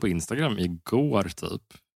DM på Instagram igår typ,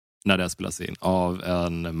 när det spelas in, av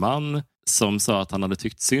en man som sa att han hade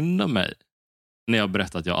tyckt synd om mig när jag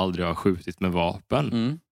berättade att jag aldrig har skjutit med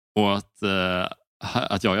vapen. Och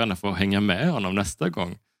att jag gärna får hänga med honom nästa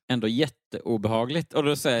gång. Ändå jätteobehagligt. Och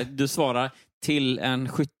du svarar till en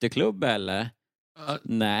skytteklubb eller?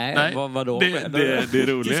 Nej. Vadå? Det är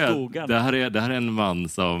roligt. Det här är en man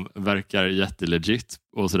som verkar jättelegit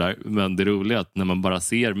och sådär. Men det är roligt att när man bara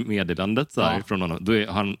ser meddelandet så här från honom, då är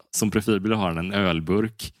han, som profilbild har han en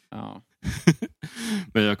ölburk. Ja.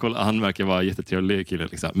 Men han verkar vara jättetrevlig kille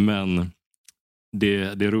liksom. Men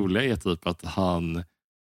det roliga är typ att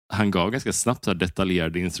han gav ganska snabbt så här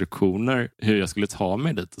detaljerade instruktioner hur jag skulle ta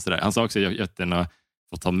mig dit och sådär. Han sa också att jag jättegärna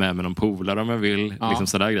får ta med mig någon polare om jag vill. Ja. Liksom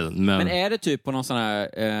sådär grejer. Men är det typ på någon sån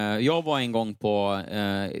här... jag var en gång på...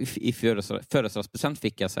 I födelsedagspresent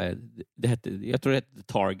fick jag så här, jag tror det hette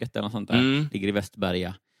Target eller något sånt där. Ligger i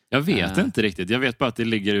Västberga. Jag vet inte riktigt. Jag vet bara att det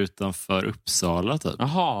ligger utanför Uppsala typ.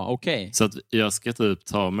 Jaha, okej. Så att jag ska typ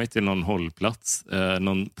ta mig till någon hållplats.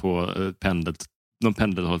 Någon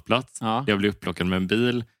pendelhållplats. Ja. Jag blir upplockad med en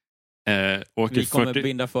bil. Vi kommer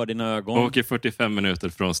binda för dina ögon. Åker 45 minuter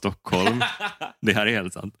från Stockholm. Det här är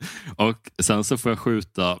helt sant. Och sen så får jag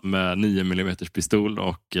skjuta med 9 mm pistol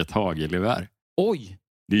och ett hagelgevär. Oj!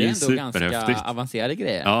 Det är ändå ganska avancerade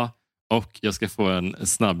grejer. Ja, och jag ska få en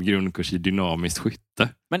snabb grundkurs i dynamiskt skytte.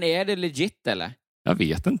 Men är det legit eller? Jag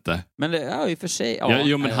vet inte. Men det är ju för sig...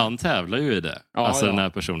 men han tävlar ju i det. Den här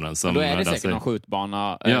personen som... Då är det säkert någon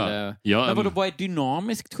skjutbana. Men vad är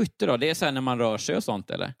dynamiskt skytte då? Det är så här när man rör sig och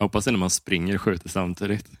sånt eller? Jag hoppas det när man springer och skjuter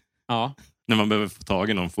samtidigt. Ja. När man behöver få tag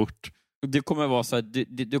i någon fort. Det kommer vara så att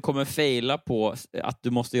du kommer faila på att du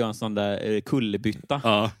måste göra en sån där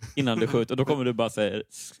kullerbytta innan du skjuter. Och då kommer du bara så här,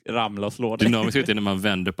 ramla och slå dig. Dynamiskt skytte är när man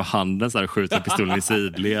vänder på handen så här, och skjuter pistolen i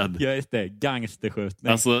sidled. Ja, just det.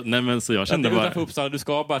 Gangsterskjutning. Alltså, nej men så jag kände bara... Utanför Uppsala, du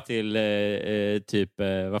ska bara till typ,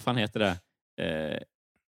 vad fan heter det?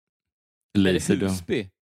 Husby.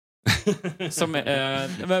 Som,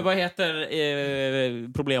 vad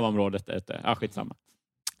heter problemområdet? Skitsamma.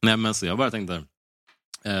 Nej men så jag bara tänkte...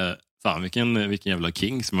 fan vilken jävla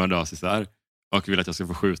king som hörde av sig så här och vill att jag ska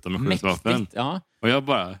få skjuta med skjutvapen. Ja. Och jag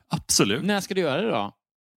bara, absolut. När ska du göra det då?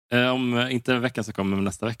 Om inte en vecka så kommer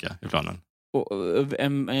nästa vecka i planen. Och,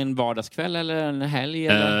 en vardagskväll eller en helg?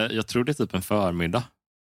 Eller? Jag tror det är typ en förmiddag.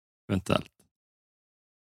 Eventuellt.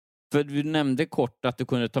 För du nämnde kort att du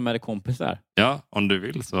kunde ta med dig kompisar. Ja, om du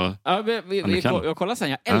vill så. Ja, jag kollar sen.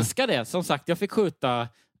 Jag älskar det. Som sagt, jag fick skjuta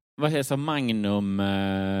vad heter Magnum...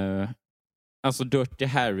 Alltså Dirty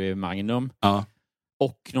Harry Magnum. Ja.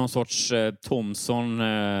 Och någon sorts Thompson,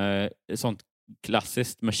 sånt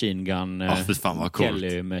klassiskt machine gun. Fy fan vad coolt.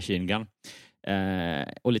 Kelly machine gun.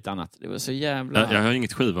 Och lite annat. Det var så jävla... Jag har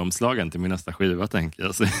inget skivomslag än till min nästa skiva, tänker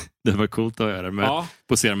jag. Så det var coolt att göra med.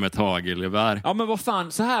 Posera med ett hagelgevär. Ja, men vad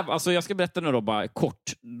fan. Så här, alltså jag ska berätta nu då bara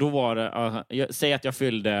kort. Då var det... jag säger att jag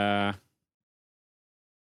fyllde...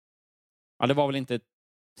 Ja, det var väl inte...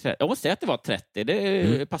 Jag måste säga att det var 30.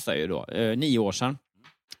 Det passar ju då. 9 år sedan.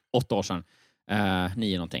 8 år sedan.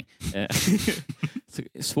 9 någonting.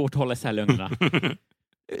 Svårt att hålla isär lögnerna.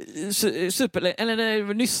 Super...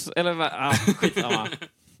 Eller nyss... Eller skitsamma.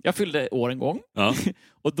 Jag fyllde år en gång. Ja.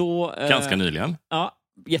 Och då... Ganska nyligen. Ja,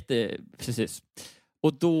 precis.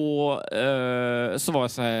 Och då så var det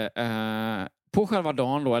så här... på själva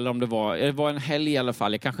dagen då, eller om det var en helg i alla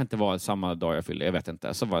fall, det kanske inte var samma dag jag fyllde, jag vet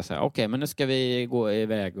inte. Så var det så här, okej, men nu ska vi gå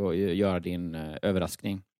iväg och göra din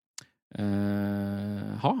överraskning.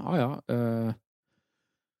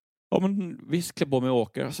 Ja, men visst, klä på mig och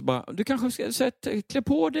åker. Så bara, du kanske ska klä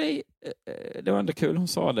på dig. Det var ändå kul, hon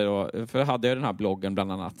sa det då. För jag hade den här bloggen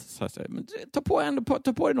bland annat. Så jag, men ta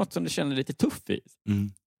på dig något som du känner lite tuff i.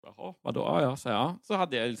 Mm. Jaha, vadå? Så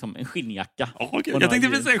hade jag liksom en skinnjacka. Okay. Jag tänkte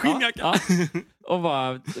precis säga skinnjacka. Ja. Och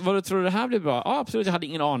vad tror du det här blir bra? Ja, absolut, jag hade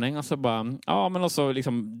ingen aning. Och så bara, men också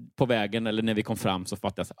liksom på vägen, eller när vi kom fram så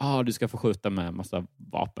fattade jag så du ska få skjuta med en massa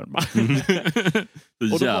vapen.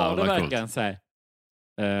 Och då var det verkligen så här,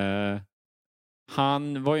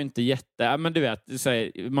 han var ju inte men du vet, så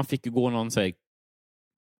här, man fick ju gå någon så här,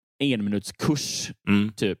 1 minuts kurs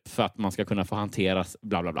typ, för att man ska kunna få hanteras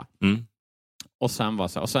bla bla bla. Och sen var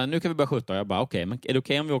så här, nu kan vi börja skjuta. Och jag bara, okej, men är det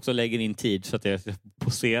okej om vi också lägger in tid så att jag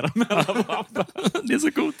poserar med alla vapen? Det är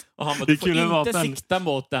så coolt. Och han bara, du får inte sikta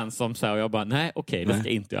mot den som så här. Och jag bara, nej, okej, det ska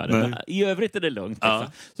jag inte göra. Det. I övrigt är det lugnt.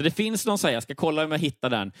 Ja. Så det finns någon så här, jag ska kolla om jag hittar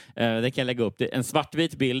den. Det kan jag lägga upp. Det är en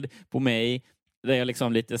svartvit bild på mig där jag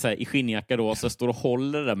liksom lite så här i skinnjacka då, så står och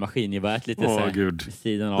håller det där maskingeväret lite så här gud. vid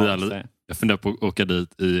sidan av. Jag funderar på att åka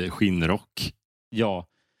dit i skinnrock. Ja.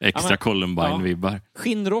 Extra Columbine-vibbar.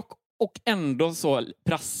 Skinnrock och ändå så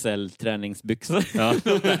prasselträningsbyxor. Ja.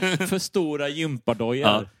 För stora gympadojor.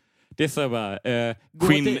 Ja. Det är så bara...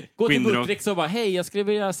 gå till Buttricks och bara, hej, jag skulle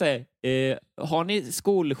vilja säga, har ni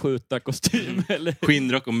skolskjutarkostym? Eller?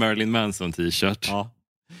 Skinnrock och Marilyn Manson t-shirt. Ja.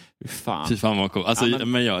 Fy fan vad cool. Alltså,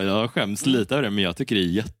 men jag skäms lite av det, men jag tycker det är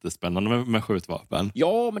jättespännande med skjutvapen.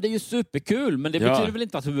 Ja, men det är ju superkul. Men det betyder väl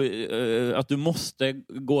inte att du måste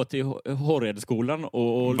gå till Horredskolan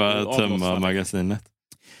och bara tömma magasinet.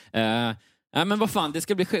 Nej, men vad fan, det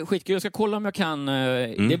ska bli skitkul. Jag ska kolla om jag kan...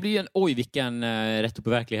 Det blir ju vilken rätt upp i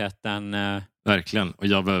verkligheten. Verkligen. Och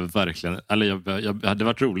jag behöver verkligen... Eller jag hade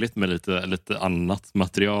varit roligt med lite annat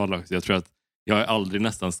material också. Jag tror att jag har aldrig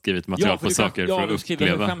nästan skrivit material på saker för att uppleva. Ja, du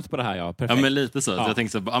skriver skämt på det här, ja. Perfekt. Ja, men lite så. Ja. Jag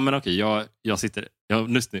tänkte så, men okej, jag sitter...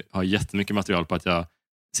 Jag har jättemycket material på att jag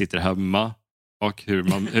sitter hemma och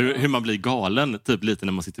hur man blir galen, typ lite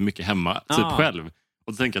när man sitter mycket hemma, typ själv.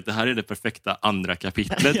 Och tänker att det här är det perfekta andra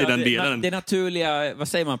kapitlet i den delen. Det naturliga, vad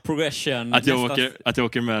säger man, progression. Att jag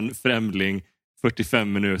åker med en främling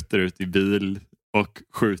 45 minuter ut i bil och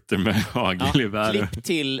skjuter med hagelgevär. Klipp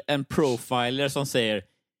till en profiler som säger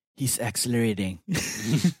he's accelerating.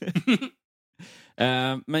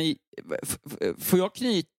 Men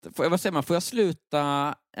får jag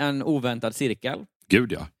sluta en oväntad cirkel?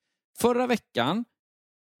 Gud, ja. Förra veckan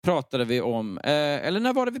pratade vi om, eller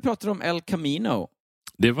när var det vi pratade om El Camino?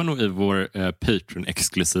 Det var nog i vår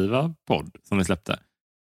Patreon-exklusiva podd som vi släppte.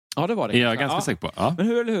 Ja, det var det. Är jag ganska säker på. Ja. Men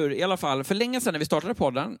hur eller hur, i alla fall, för länge sedan när vi startade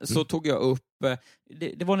podden så tog jag upp,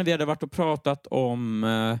 det var när vi hade varit och pratat om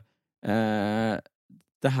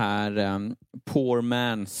det här Poor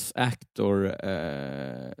Man's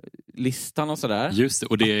Actor-listan och sådär. Just det,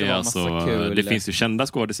 och det är alltså, det finns ju kända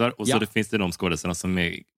skådisar och så det finns det de skådisarna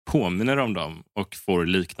som påminner om dem och får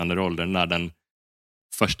liknande roller när den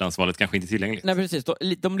förstahandsvalet kanske inte är tillgängligt. Nej, precis. De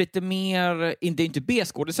är lite mer, inte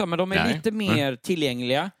B-skådisar, men de är lite mer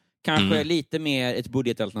tillgängliga. Kanske lite mer ett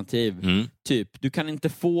budgetalternativ. Typ, du kan inte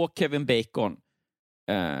få Kevin Bacon.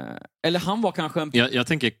 Eller han var kanske en... Jag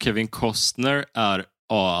tänker Kevin Costner är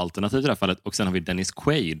A-alternativ i det här fallet. Och sen har vi Dennis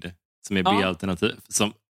Quaid som är B-alternativ.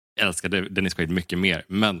 Som älskar Dennis Quaid mycket mer.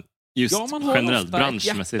 Men just generellt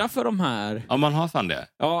branschmässigt. Hjärta för de här. Ja, man har fan det.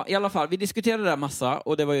 Ja, i alla fall. Vi diskuterade det där massa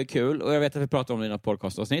och det var ju kul. Och jag vet att vi pratade om det i något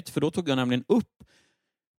podcastavsnitt. För då tog jag nämligen upp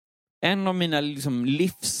en av mina liksom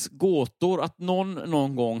livsgåtor att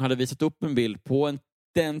någon gång hade visat upp en bild på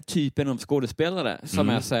den typen av skådespelare som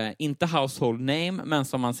är så här, inte household name, men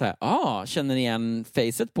som man säger, känner igen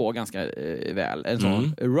facet på ganska väl. En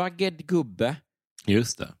sån rugged gubbe.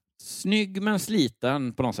 Just det. Snygg men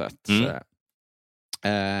sliten på något sätt.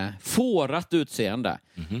 Fårat utseende.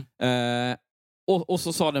 Och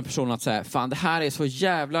så sa den personen att fan, det här är så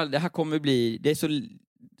jävla, det här kommer bli, det är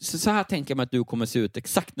så här tänker man att du kommer se ut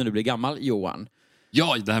exakt när du blir gammal, Johan.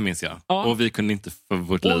 Ja, det här minns jag. Ja. Och vi kunde inte för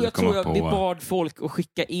vårt liv komma på... Vi bad folk att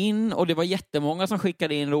skicka in, och det var jättemånga som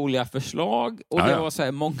skickade in roliga förslag. Och det var så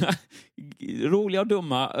här många roliga och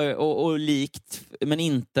dumma och likt, men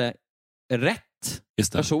inte rätt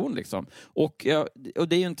person liksom. Och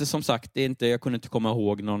det är ju inte, som sagt, det är inte, jag kunde inte komma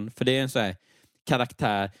ihåg någon, för det är en så här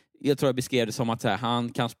karaktär. Jag tror jag beskrev det som att han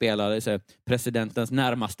kan spela presidentens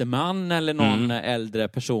närmaste man eller någon äldre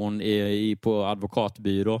person på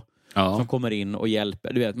advokatbyrå. Ja. Som kommer in och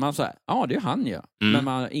hjälper. Du vet, man säger, det är han ju. Men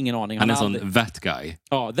man har ingen aning. Han är sån that guy.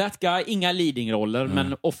 Ja, that guy. Inga leading-roller,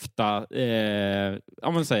 men ofta...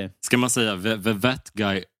 man säger. Ska man säga the that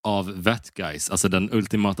guy av that guys? Alltså den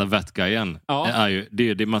ultimata that guyen. Är ju, det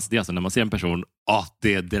är alltså när man ser en person,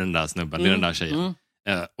 det är den där snubben, det är den där tjejen.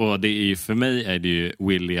 Och det är ju, för mig är det ju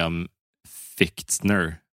William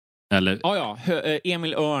Fichtner. Eller...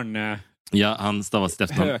 Emil Örn... Ja, han stavas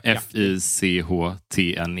efter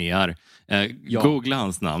Fichtner. Googla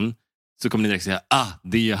hans namn så kommer ni direkt säga,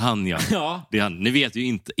 det är han, ja. Det är han. Ni vet ju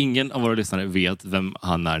inte, ingen av våra lyssnare vet vem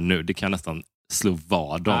han är nu. Det kan nästan slå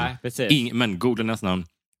vad om. Men googla hans namn,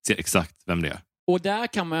 ser exakt vem det är. Och där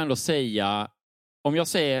kan man ändå säga, om jag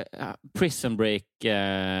säger Prison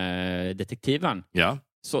Break-detektiven,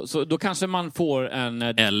 så då kanske man får en...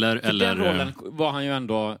 Eller den rollen var han ju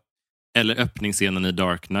ändå... Eller öppningsscenen i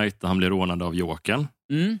Dark Knight där han blir rånad av Jokern.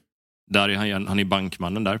 Där är han är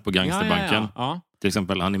bankmannen där på gangsterbanken. Till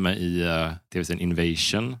exempel, han är med i tv-serien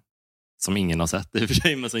Invasion, som ingen har sett i och för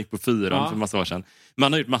sig, men som gick på 4 för massa år sedan.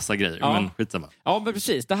 Man har gjort massa grejer, men skitsamma. Ja, men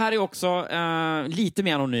precis. Det här är också lite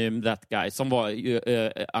mer anonym, that guy, som var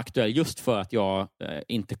aktuell just för att jag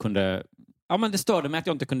inte kunde... Ja, men det störde mig att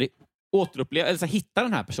jag inte kunde återuppleva, eller hitta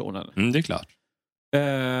den här personen. Det är klart.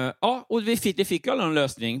 Ja, och det fick ju aldrig någon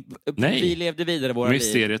lösning. Nej. Vi levde vidare våra liv.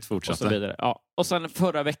 Mysteriet fortsatte. Och så vidare. Ja. Och sen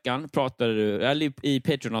förra veckan pratade du, eller i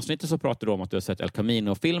Patreon-avsnittet så pratade du om att du har sett El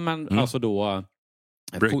Camino-filmen. Alltså då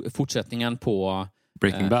fortsättningen på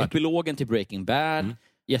Breaking Bad. Epilogen till Breaking Bad.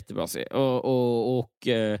 Jättebra se. Och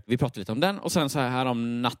vi pratade lite om den. Och sen så här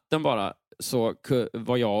om natten bara så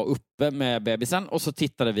var jag uppe med bebisen och så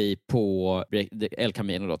tittade vi på El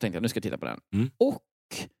Camino då. Tänkte jag, nu ska jag titta på den. Och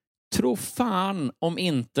tro fan om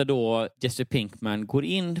inte då Jesse Pinkman går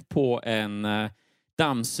in på en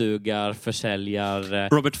dammsugarförsäljare.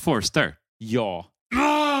 Robert Forster. Ja.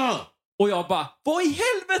 Och jag bara, vad i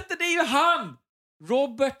helvete, det är ju han!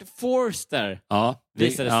 Robert Forster. Ja,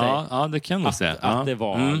 visade sig. Ja, det kan man säga. Att det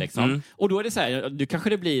var liksom. Och då är det så här, nu kanske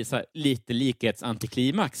det blir så här, lite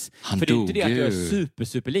likhetsantiklimax. Han för det är dog inte det att jag ju. är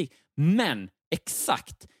superlik. Men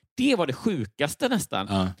exakt, det var det sjukaste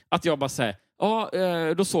nästan. Att jag bara säger,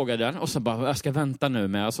 då såg jag den och så bara, jag ska vänta nu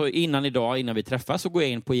med. Alltså innan vi träffas så går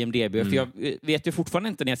jag in på IMDb. För jag vet ju fortfarande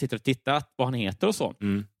inte när jag sitter och tittar vad han heter och så.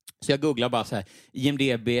 Så jag googlar bara så här,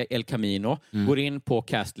 IMDb El Camino, går in på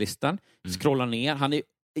castlistan, scrollar ner. Han är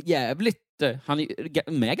han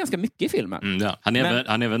är med ganska mycket i filmen. Ja. Han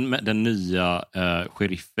är även den nya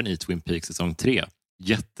sheriffen i Twin Peaks säsong 3.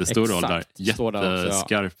 Jättestor roll där.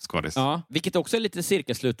 Jätteskarp skådis. Ja, vilket också är lite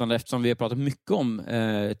cirkelslutande eftersom vi har pratat mycket om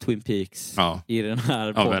Twin Peaks i den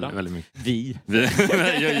här podden. Ja, väldigt mycket.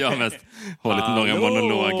 Jag har mest hållit långa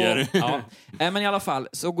monologer. Ja. Men i alla fall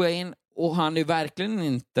så går jag in och han är verkligen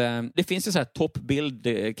inte... Det finns ju så här top build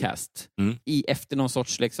cast efter någon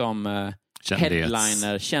sorts liksom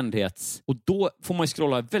headliner, kändhets. Och då får man ju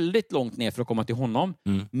scrolla väldigt långt ner för att komma till honom.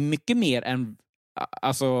 Mycket mer än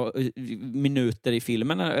alltså minuter i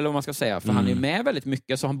filmen eller vad man ska säga, för han är med väldigt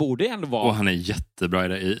mycket så han borde ändå vara... Och han är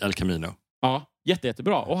jättebra i El Camino. Ja,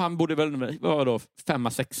 jättebra. Och han borde väl vara då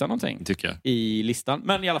 5-6 någonting tycker jag i listan.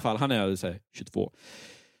 Men i alla fall, han är så 22.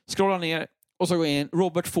 Scrollar ner och så går in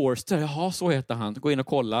Robert Forster. Jaha, så heter han. Går in och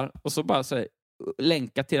kollar och så bara så här,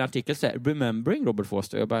 länka till en artikel så här, Remembering Robert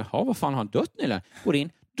Forster. Jag bara, vad fan har han dött nyligen? Går in,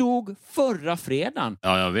 dog förra fredagen.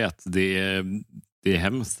 Ja, jag vet. Det är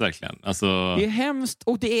hemskt verkligen. Alltså... Det är hemskt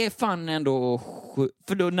och det är fan ändå...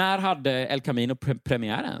 För då, när hade El Camino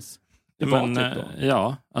premiär ens? Det var typ då.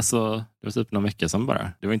 Ja, alltså det var typ någon vecka sedan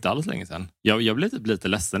bara. Det var inte alls länge sedan. Jag blev typ lite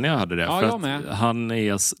ledsen när jag hörde det. Ja, för jag att med. han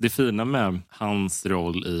är, det fina med hans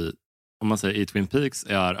roll i, om man säger i Twin Peaks,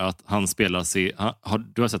 är att han spelar sig...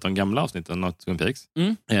 Du har sett de gamla avsnitten av Twin Peaks?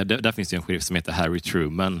 Där finns det en sheriff som heter Harry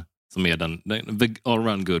Truman som är den the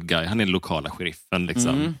all-round good guy. Han är den lokala sheriffen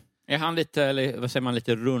liksom. Är han lite, eller vad säger man,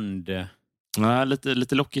 lite rund? Ja,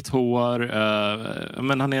 lite lockigt hår.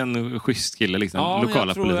 Men han är en schysst kille liksom. Ja, lokala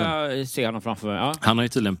jag tror polisen. jag ser honom framför mig. Ja. Han har ju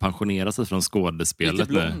tydligen pensionerat sig från skådespelet. Lite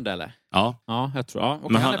blond nu. Eller? Ja. Ja, jag tror. Ja.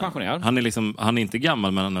 Och men han är pensionerad. Han är inte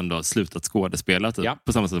gammal, men han har ändå slutat skådespela. Typ. Ja.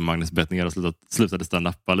 På samma sätt som Magnus Bettner har slutade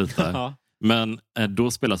stand-uppa lite. Ja. Men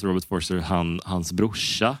då spelas Robert Forster hans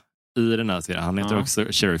brorsa i den här serien. Han heter också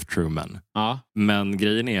Sheriff Truman. Ja. Men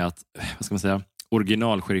grejen är att, vad ska man säga,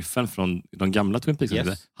 originalsheriffen från de gamla Twin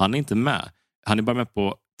Peaks, han är inte med. Han är bara med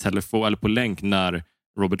på telefon eller på länk när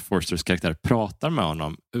Robert Forsters karaktär pratar med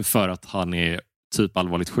honom för att han är typ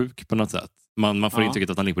allvarligt sjuk på något sätt. Man får intrycket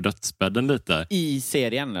att han ligger på dödsbädden lite. I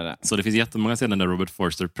serien eller? Så det finns jättemånga scener där Robert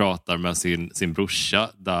Forster pratar med sin brorsa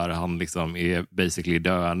där han liksom är basically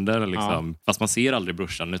döende. Liksom. Fast man ser aldrig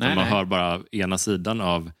brorsan utan man hör bara ena sidan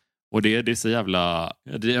av. Och det är så jävla...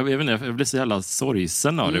 Jag blir så jävla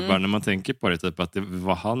sorgsen av det bara när man tänker på det. Typ att det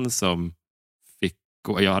var han som fick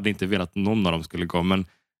gå. Jag hade inte velat någon av dem skulle gå, men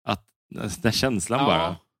att den känslan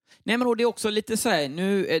bara... Nej, men det är också lite så här,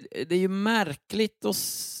 nu är det ju märkligt att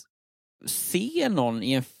se någon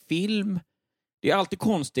i en film. Det är alltid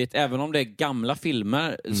konstigt, även om det är gamla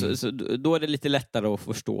filmer, så då är det lite lättare att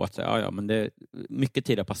förstå att men det, mycket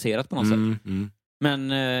tid har passerat på något sätt. Men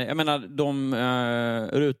jag menar, de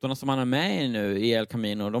rutorna som han är med i nu i El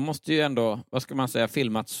Camino, de måste ju ändå, vad ska man säga,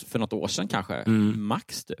 filmats för något år sedan kanske,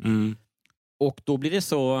 max typ. Och då blir det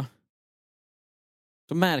så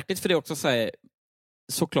märkligt, för det också säger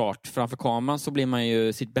såklart, framför kameran så blir man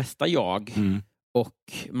ju sitt bästa jag. Och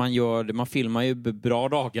man filmar ju bra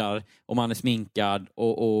dagar och man är sminkad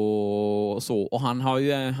och så. Och han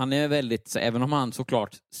är väldigt, även om han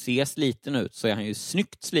såklart ser sliten ut, så är han ju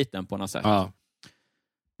snyggt sliten på något sätt. Ja.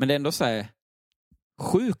 Men det är ändå så här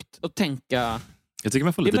sjukt att tänka. Jag tycker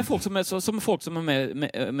man får lite... Det är folk som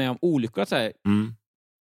är med om olyckor. Så här.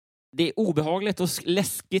 Det är obehagligt och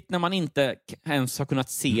läskigt när man inte ens har kunnat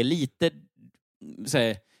se lite så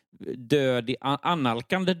här, död,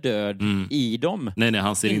 annalkande död i dem. Nej,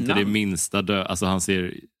 han ser innan. inte det minsta död. Alltså han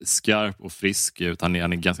ser skarp och frisk ut. Han är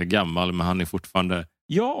ganska gammal, men han är fortfarande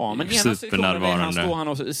Ja, men ena supernärvarande. står han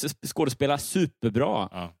och skådespelar superbra.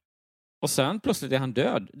 Ja. Och sen plötsligt är han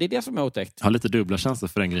död. Det är det som är otäckt. Jag har lite dubbla känslor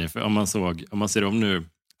för den grejen. För om man ser om nu,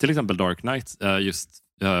 till exempel Dark Knight,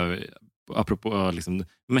 apropå liksom,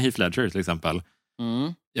 med Heath Ledger till exempel.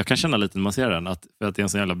 Jag kan känna lite när man ser den, för att det är en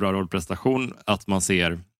så jävla bra rollprestation, att man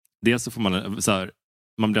ser, dels så får man så här,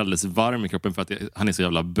 man blir alldeles varm i kroppen för att han är så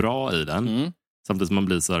jävla bra i den. Samtidigt som man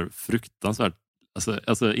blir så här fruktansvärt,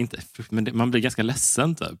 alltså inte, men man blir ganska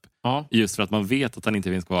ledsen typ. Ja. Just för att man vet att han inte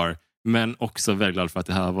finns kvar. Men också väldigt glad för att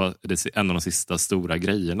det här var en av de sista stora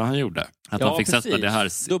grejerna han gjorde. Att han fick sätta det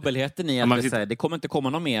här... Dubbelheten i att det kommer inte komma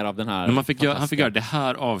någon mer av den här... Men han fick göra det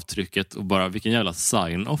här avtrycket och bara vilken jävla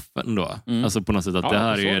sign-off ändå. Alltså på något sätt att det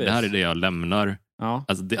här är det jag lämnar. Ja.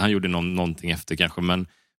 Alltså han gjorde någonting efter kanske, men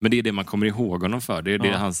det är det man kommer ihåg honom för. Det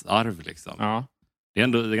är hans arv liksom. Ja. Det är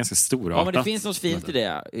ändå ganska stora. Ja, men det finns något fint i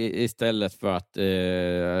det. Istället för att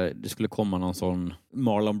det skulle komma någon sån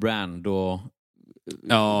Marlon Brando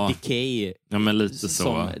Decay, men lite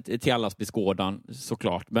så. Till allas beskådan,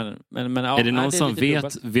 såklart. Men är det någon som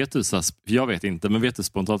vet du så, jag vet inte, men vet du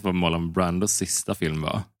spontant vad Marlon Brandos sista film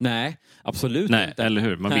var? Nej, absolut inte. inte. Eller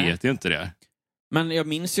hur? Man vet ju inte det. Men jag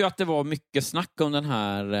minns ju att det var mycket snack om den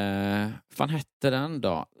här, vad hette den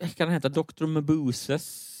då? Kan den heta Dr.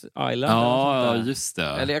 Mabuses Island? Ja, just det.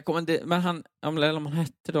 Eller jag kommer inte, men om han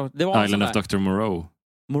hette då. Det var Island of Dr.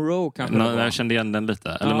 Moreau kanske det var. Jag kände igen den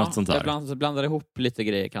lite, eller något sånt där. Jag blandade ihop lite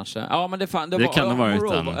grejer kanske. Ja, men det kan ha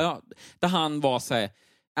varit den. Där han var så här,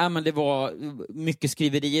 men det var mycket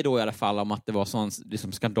skriverier då i alla fall om att det var sån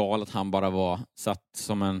liksom skandal att han bara var satt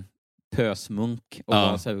som en pösmunk och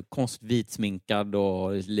var så här konstigt vitsminkad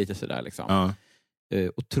och lite sådär liksom. Ja.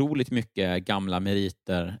 Otroligt mycket gamla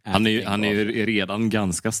meriter. Han är ju redan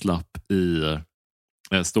ganska slapp i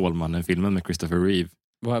Stålmannen-filmen med Christopher Reeve.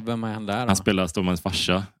 Vem är han där då? Han spelar Stålmans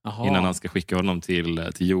farsa innan han ska skicka honom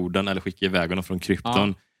till jorden eller skicka iväg honom från krypton.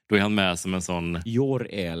 Ja. Då är han med som en sån...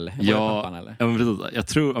 Jor-El. Jag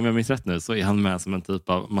tror, om jag minns rätt nu, så är han med som en typ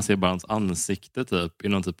av... Man ser bara hans ansikte typ i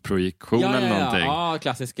någon typ projektion eller någonting. Ja,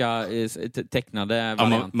 klassiska tecknade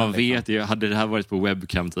varianter. Man vet ju, hade det här varit på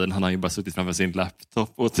webcam-tiden, han har ju bara suttit framför sin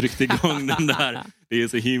laptop och tryckt igång den där. Det är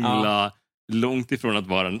så himla... långt ifrån att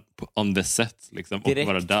vara on the set liksom, direkt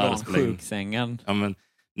och vara där från sjuksängen.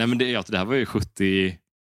 Det här var ju 78-79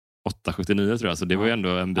 tror jag, så det var ju ändå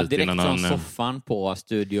en bit direkt innan från han... soffan på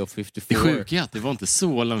Studio 54. Det sjuka är att det var inte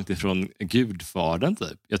så långt ifrån Gudfadern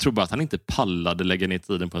typ. Jag tror bara att han inte pallade lägga ner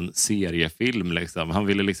tiden på en seriefilm liksom. Han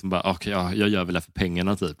ville liksom bara, jag gör väl det för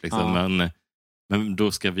pengarna typ liksom. Men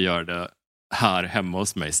då ska vi göra det här hemma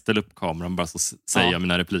hos mig. Ställ upp kameran bara så säger jag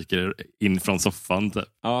mina repliker in från soffan typ.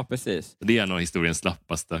 Ja, precis. Det är nog historiens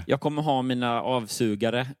slappaste. Jag kommer ha mina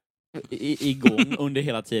avsugare igång under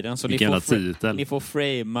hela tiden. Så ni får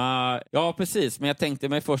framea... Ja, precis. Men jag tänkte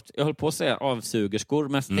mig först... Jag höll på att säga avsugerskor.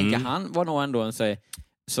 Men så tänker han var nog ändå en säg.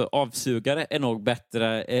 Så avsugare är nog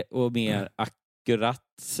bättre och mer akkurat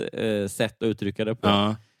sätt att uttrycka det på.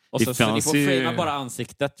 Ja. Och så ni får framea bara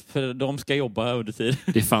ansiktet. För de ska jobba under tid.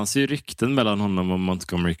 Det fanns ju rykten mellan honom och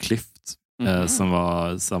Montgomery Clift. Som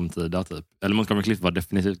var samtida typ. Eller Montgomery Clift var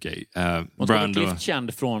definitivt gay. Montgomery Clift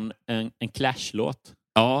känd från en Clash-låt.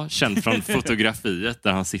 Ja, känd från fotografiet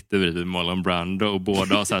där han sitter vid Marlon Brando och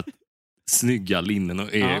båda har så här snygga linnen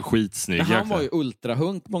och är skitsnygga. Han var ju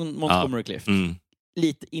ultrahunk Montgomery Clift.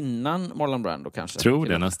 Lite innan Marlon Brando kanske. Tror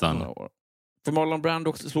det nästan. För Marlon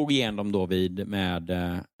Brando slog igenom då jag vet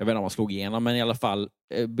inte om han slog igenom, men i alla fall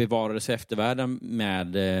bevarade sig eftervärlden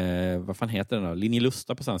med, vad fan heter den då? Linje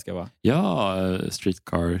Lusta på svenska, va? Ja,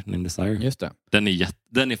 Streetcar Named Desire. Just det.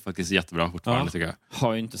 Den är faktiskt jättebra fortfarande tycker jag.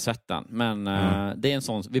 Har ju inte sett den, men det är en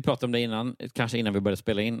sån, vi pratade om det innan, kanske innan vi började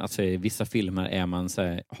spela in, att säga, vissa filmer är man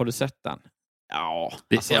säger, har du sett den? Ja.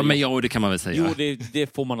 Det kan man väl säga. Jo,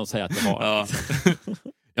 det får man nog säga att det har. Ja.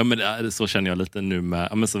 Ja, men så känner jag lite nu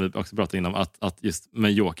med, men som vi också pratade innan, att just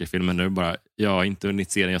med Joker-filmen nu bara, jag har inte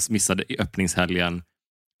hunnit se den, jag missade i öppningshelgen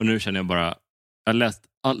och nu känner jag bara, jag har läst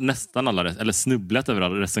nästan alla, eller snubblat över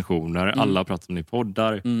alla recensioner, alla har pratat om det i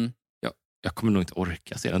poddar. Jag kommer nog inte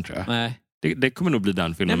orka se den tror jag. Nej. Det kommer nog bli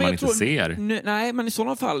den filmen man inte ser. Nej, men i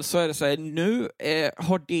sådana fall så är det så här, nu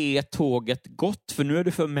har det tåget gått, för nu är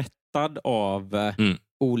du för mättad av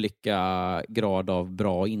olika grad av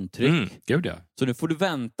bra intryck. Gud ja. Så nu får du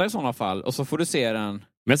vänta i sådana fall och så får du se den.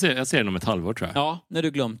 Men jag ser den om ett halvår tror jag. Ja, när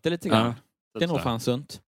du glömt det lite grann. Det är nog fan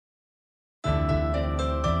sunt.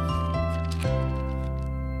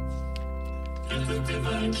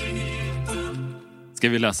 Ska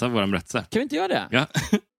vi läsa våran berättelse? Kan vi inte göra det? Ja.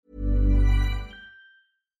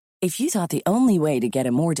 If you thought the only way to get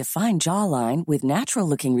a more defined jawline with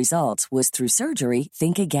natural-looking results was through surgery,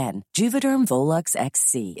 think again. Juvederm Volux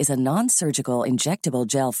XC is a non-surgical injectable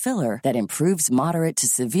gel filler that improves moderate to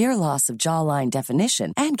severe loss of jawline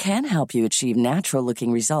definition and can help you achieve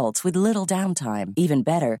natural-looking results with little downtime. Even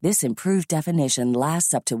better, this improved definition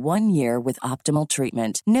lasts up to 1 year with optimal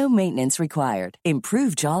treatment. No maintenance required.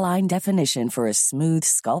 Improve jawline definition for a smooth,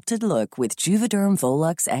 sculpted look with Juvederm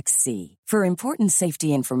Volux XC. For important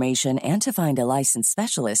safety information and to find a licensed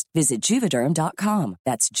specialist, visit Juvederm.com.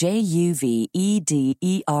 That's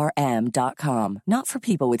JUVEDERM.com. Not for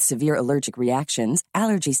people with severe allergic reactions,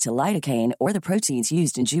 allergies to lidocaine, or the proteins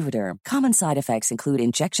used in Juvederm. Common side effects include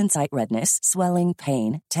injection site redness, swelling,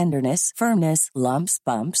 pain, tenderness, firmness, lumps,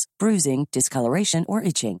 bumps, bruising, discoloration, or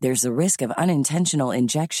itching. There's a risk of unintentional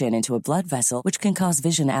injection into a blood vessel, which can cause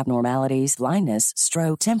vision abnormalities, blindness,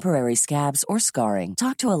 stroke, temporary scabs, or scarring.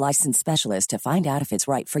 Talk to a licensed specialist to find out if it's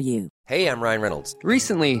right for you. Hey, I'm Ryan Reynolds.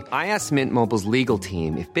 Recently, I asked Mint Mobile's legal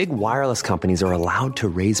team if big wireless companies are allowed to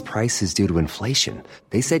raise prices due to inflation.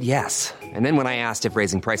 They said yes. And then when I asked if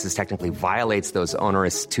raising prices technically violates those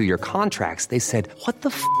onerous 2-year contracts, they said, "What the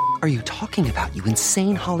f*** are you talking about, you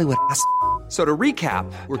insane Hollywood ass?" So to recap,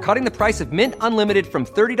 we're cutting the price of Mint Unlimited from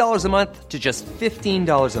 $30 a month to just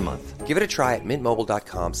 $15 a month. Give it a try at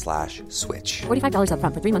mintmobile.com/switch. $45 up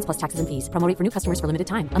front for 3 months plus taxes and fees. Promo rate for new customers for limited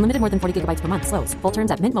time. Unlimited more than 40 gigabytes per month. Slows full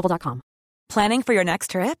terms at mintmobile.com. Planning for your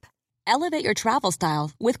next trip? Elevate your travel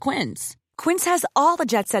style with Quince. Quince has all the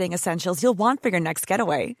jet-setting essentials you'll want for your next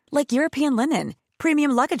getaway, like European linen,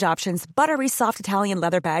 premium luggage options, buttery soft Italian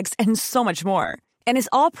leather bags, and so much more. And is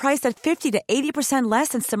all priced at 50 to 80% less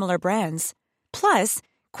than similar brands. Plus,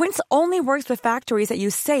 Quince only works with factories that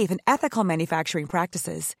use safe and ethical manufacturing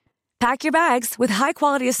practices. Pack your bags with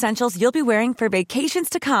high-quality essentials you'll be wearing for vacations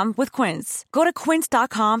to come with Quince. Go to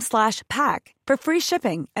quince.com/pack for free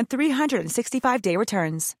shipping and 365-day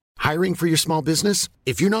returns. Hiring for your small business?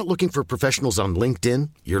 If you're not looking for professionals on LinkedIn,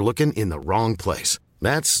 you're looking in the wrong place.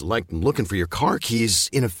 That's like looking for your car keys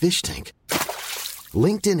in a fish tank.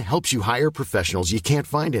 LinkedIn helps you hire professionals you can't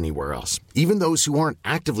find anywhere else, even those who aren't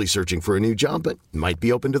actively searching for a new job but might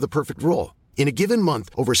be open to the perfect role. In a given month,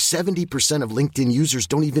 over 70% of LinkedIn users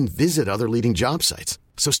don't even visit other leading job sites.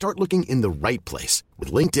 So start looking in the right place.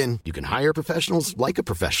 With LinkedIn, you can hire professionals like a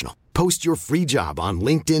professional. Post your free job on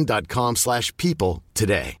linkedin.com/people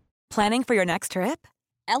today. Planning for your next trip?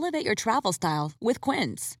 Elevate your travel style with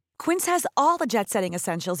Quince. Quince has all the jet-setting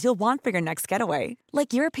essentials you'll want for your next getaway,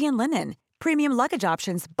 like European linen, premium luggage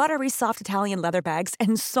options, buttery soft Italian leather bags,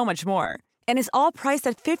 and so much more. And is all priced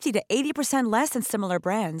at 50 to 80% less than similar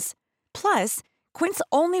brands. Plus, Quince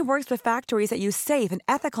only works with factories that use safe and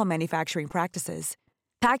ethical manufacturing practices.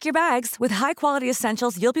 Pack your bags with high-quality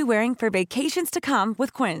essentials you'll be wearing for vacations to come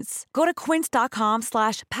with Quince. Go to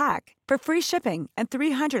quince.com/pack for free shipping and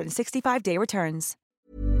 365-day returns.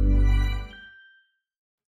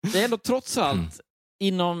 Det är ändå trots allt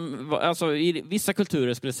inom, alltså i vissa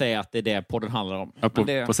kulturer skulle säga att det är det podden handlar om. Ja,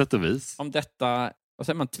 på sätt och vis. Om detta, vad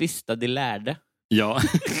säger man, tvista de lärde. Ja.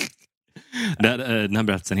 Den här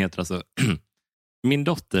berättelsen heter alltså Min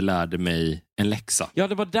dotter lärde mig en läxa. Ja,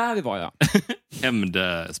 det var där vi var, ja.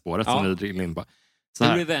 Hämndspåret som vi drillade in på.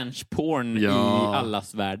 Revenge porn i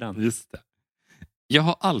allas världen. Just det. Jag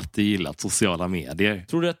har alltid gillat sociala medier.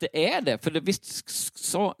 Tror du att det är det? För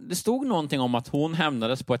det stod någonting om att hon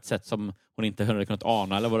hämnades på ett sätt som hon inte hade kunnat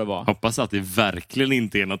ana, eller vad det var. Hoppas att det verkligen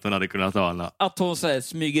inte är något hon hade kunnat ana. Att hon så här,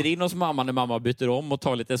 smyger in hos mamma när mamma byter om och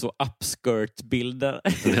tar lite så upskirt-bilder.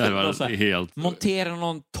 Det var helt... Monterar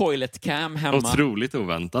någon toilet cam hemma. Otroligt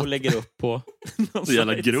oväntat. Och lägger upp på... Så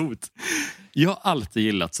jävla grovt. Jag har alltid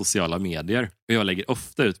gillat sociala medier. Och jag lägger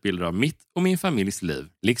ofta ut bilder av mitt och min familjs liv.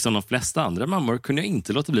 Liksom de flesta andra mammor kunde jag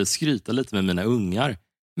inte låta bli att skryta lite med mina ungar.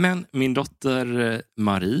 Men min dotter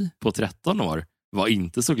Marie på 13 år var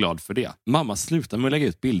inte så glad för det. Mamma, sluta med att lägga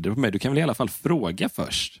ut bilder på mig. Du kan väl i alla fall fråga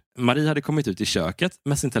först. Marie hade kommit ut i köket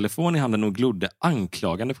med sin telefon i handen och glodde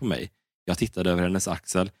anklagande på mig. Jag tittade över hennes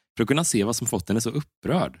axel för att kunna se vad som fått henne så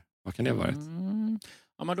upprörd. Vad kan det ha varit?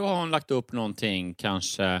 Ja, men då har hon lagt upp någonting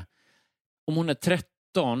kanske... Om hon är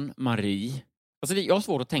 13, Marie... Alltså jag har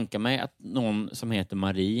svårt att tänka mig att någon som heter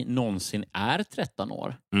Marie någonsin är 13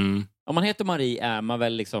 år. Om man heter Marie är man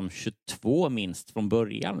väl liksom 22 minst från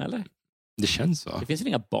början, eller? Det känns så. Det finns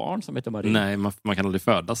inga barn som heter Marie. Nej, man kan aldrig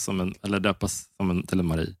födas eller döpas till en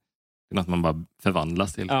Marie. Det är att man bara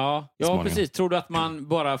förvandlas till. Ja, precis. Tror du att man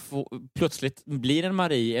bara plötsligt blir en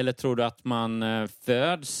Marie, eller tror du att man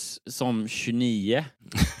föds som 29?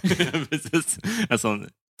 Precis. En sån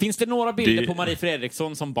Finns det några bilder på Marie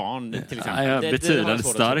Fredriksson som barn till exempel? Ja, betydligt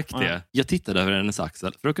starkt det. Jag tittade över hennes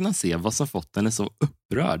axel för att kunna se vad som fått henne så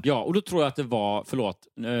upprörd. Ja, och då tror jag att det var,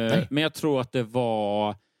 men jag tror att det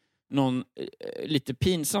var någon lite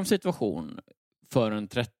pinsam situation för en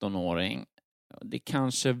 13-åring. Det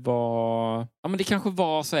kanske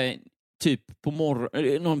var så här, typ på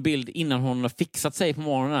någon bild innan hon har fixat sig på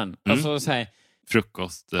morgonen. Alltså så här,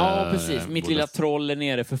 frukost. Ja, precis. Mitt lilla troll är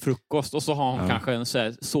nere för frukost och så har hon kanske så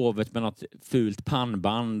här, sovit med något fult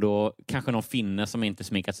pannband och kanske någon finne som inte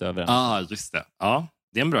smickats över den. Just det. Ja,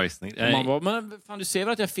 det är en bra gissning. Man bara, men fan, du ser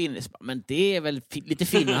väl att jag finnes? Men det är väl lite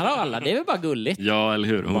finare av alla. Det är väl bara gulligt. Ja, eller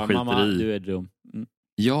hur? Hon bara, skiter mamma, i. Du är dum.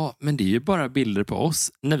 Ja, men det är ju bara bilder på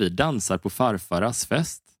oss när vi dansar på farfaras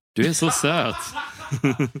fest. Du är så söt.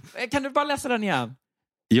 Kan du bara läsa den igen?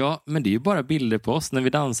 Ja, men det är ju bara bilder på oss när vi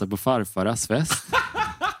dansar på farfaras fest.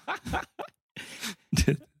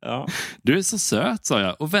 Du är så söt, sa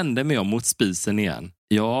jag och vände mig om mot spisen igen.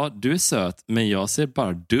 Ja, du är söt, men jag ser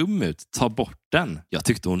bara dum ut. Ta bort den. Jag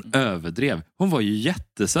tyckte hon överdrev. Hon var ju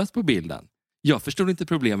jättesöt på bilden. Jag förstod inte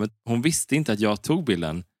problemet. Hon visste inte att jag tog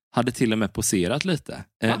bilden. Hade till och med poserat lite.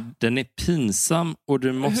 Den är pinsam och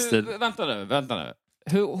du måste... Vänta nu.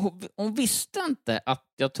 Hon visste inte att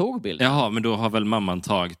jag tog bilden. Jaha, men då har väl mamman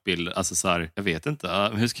tagit bilder. Alltså så här, jag vet inte.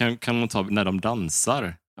 Hur kan hon ta när de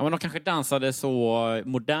dansar? Ja, men de kanske dansade så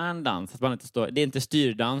modern dans. Att man inte står, det är inte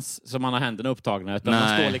styrdans som man har händerna upptagna. Utan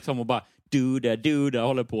man står liksom och bara duda,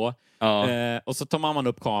 håller på. Ja. Och så tar mamman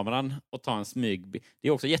upp kameran och tar en smygbild. Det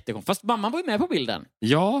är också jättekonstigt. Fast mamman var ju med på bilden.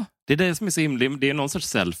 Ja, det är det som är så himla. Det är någon sorts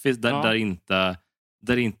selfie där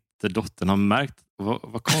inte dottern har märkt.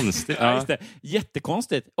 Vad konstigt. Ja, just det.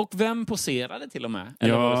 Jättekonstigt. Och vem poserade till och med?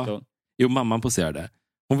 Eller jo, mamman poserade.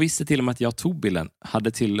 Hon visste till och med att jag tog bilden.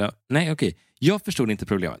 Jag förstod inte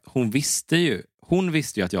problemet. Hon visste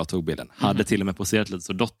ju att jag tog bilden. Hade till och med poserat lite.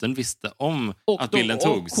 Så dottern visste om att bilden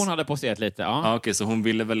togs. Och hon hade poserat lite, Okej, så hon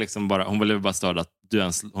ville väl liksom bara störa att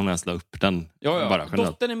hon ens la upp den. Ja. Bara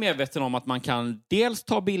Dottern är medveten om att man kan dels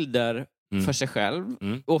ta bilder för sig själv.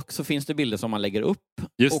 Och så finns det bilder som man lägger upp.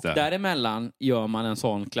 Just och däremellan gör man en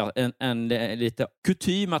sån en lite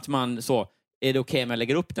kutym att man så, är det okej om jag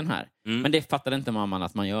lägger upp den här? Men det fattade inte mamman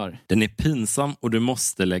att man gör. Den är pinsam och du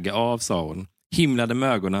måste lägga av, sa hon. Himlade med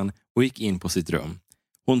ögonen och gick in på sitt rum.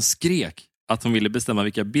 Hon skrek att hon ville bestämma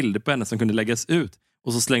vilka bilder på henne som kunde läggas ut.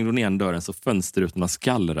 Och så slängde hon igen dörren så fönsterrutorna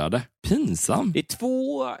skallrade. Pinsam. Det är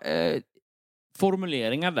två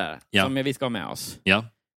formuleringar där som vi ska ha med oss. Ja.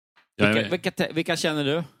 Vilka känner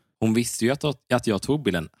du? Hon visste ju att jag tog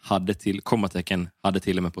bilden. Hade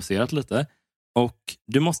till och med poserat lite. Och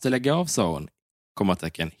du måste lägga av, sa hon.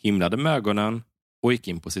 Kommatecken, himlade med ögonen och gick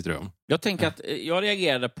in på sitt rum. Jag tänker att jag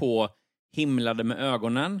reagerade på himlade med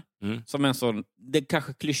ögonen som en sån, det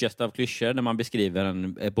kanske klyschigaste av klyschor när man beskriver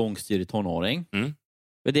en bångstyrig tonåring.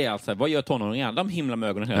 Det är alltså, vad gör tonåringar? De himlar med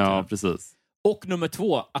ögonen hela tiden. Ja, precis. Och nummer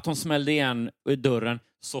 2, att hon smällde igen dörren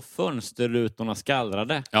så fönsterrutorna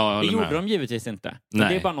skallrade. Ja, det gjorde de givetvis inte. Det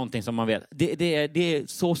är bara någonting som man vet. Det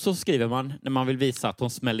är så skriver man när man vill visa att hon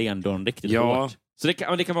smällde igen dörren riktigt hårt. Så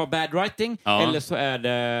det kan vara bad writing eller så är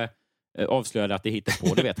det avslöjade att det hittar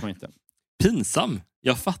på. Det vet man inte. Pinsam.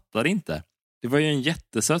 Jag fattar inte. Det var ju en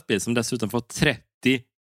jättesöt bild som dessutom fått 30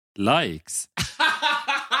 likes.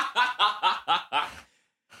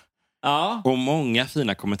 Ja. Och många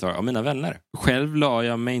fina kommentarer av mina vänner. Själv la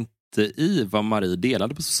jag mig inte i vad Marie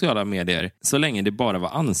delade på sociala medier. Så länge det bara var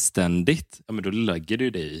anständigt. Ja, men då lägger du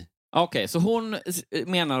det i. Okej, så hon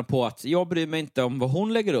menar på att jag bryr mig inte om vad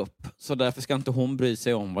hon lägger upp. Så därför ska inte hon bry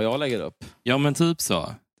sig om vad jag lägger upp. Ja, men typ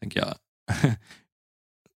så, tänker jag.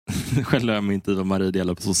 Själv la jag mig inte i vad Marie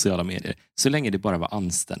delade på sociala medier. Så länge det bara var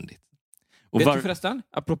anständigt. Och vet du förresten,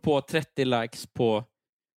 apropå 30 likes på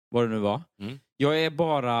vad det nu var. Jag är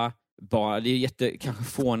bara det är kanske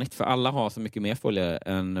fånigt för alla har så mycket mer följare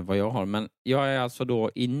än vad jag har. Men jag är alltså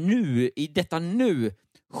då i detta nu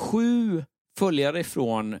 7 följare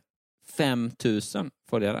från 5000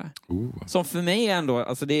 följare. Som för mig är ändå,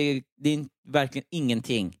 alltså det är verkligen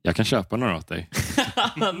ingenting. Jag kan köpa några åt dig.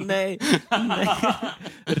 Nej.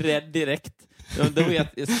 Rädd direkt. Då vill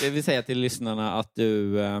vi säga till lyssnarna att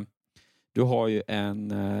du har ju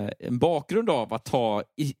en bakgrund av att ha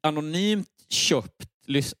anonymt köpt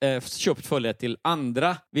följare till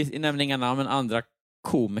andra, vi nämner inga namn, men andra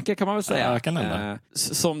komiker kan man väl säga.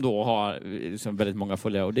 Som då har liksom väldigt många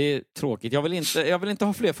följare och det är tråkigt. Jag vill inte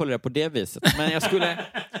ha fler följare på det viset, men jag skulle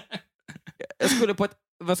på ett,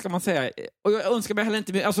 vad ska man säga, och jag önskar mig heller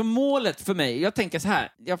inte, alltså målet för mig, jag tänker så här,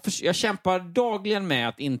 jag kämpar dagligen med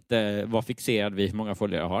att inte vara fixerad vid hur många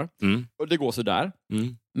följare jag har. Och det går så där.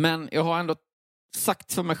 Men jag har ändå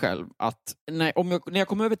sagt för mig själv att när jag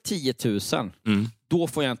kommer över 10 000, då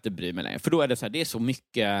får jag inte bry mig längre. För då är det så här, det är så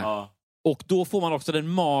mycket. Ja. Och då får man också den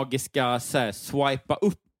magiska så här, swipa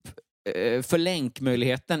upp för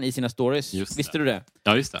länkmöjligheten i sina stories. Visste du det?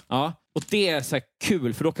 Ja, just det. Ja. Och det är så här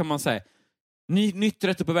kul, för då kan man säga nytt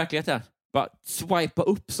rätt upp på verkligheten. Bara swipa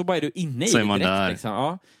upp så bara är du inne i det direkt. Liksom.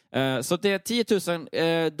 Ja. Så det är 10 000,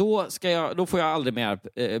 då får jag aldrig mer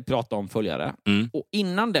prata om följare. Och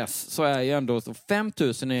innan dess så är jag ändå så 5 000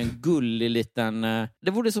 är en gullig liten...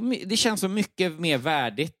 Det känns så mycket mer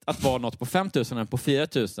värdigt att vara något på 5 000 än på 4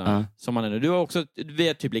 000 som man är nu. Du har också, vi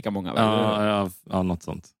är typ lika många. Ja, något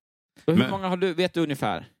sånt. Hur många har du, vet du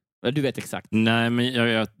ungefär? Du vet exakt. Nej, men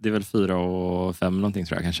det är väl 4 och 5 någonting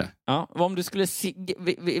tror jag kanske. Ja, om du skulle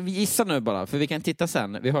vi gissar nu bara, för vi kan titta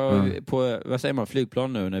sen. Vi har på, vad säger man,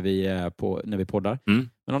 flygplan nu när vi poddar.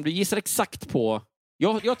 Men om du gissar exakt på,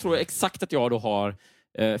 jag tror exakt att jag då har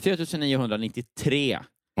 4993.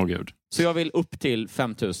 Åh gud. Så jag vill upp till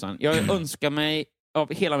 5 000. Jag önskar mig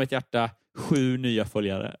av hela mitt hjärta 7 nya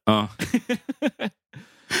följare. Ja.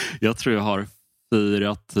 Jag tror jag har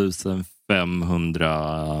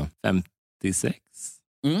 4556.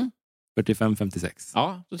 45-56.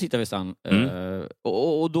 Ja, då tittar vi sen.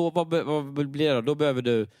 Och då, vad blir det då? Då behöver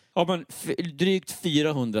du drygt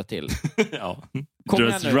 400 till. Ja, kom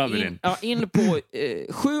igen nu. In på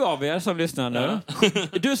 7 av er som lyssnar nu.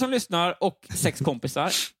 Du som lyssnar och 6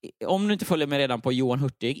 kompisar. Om du inte följer med redan på Johan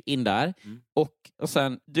Hurtig, in där. Och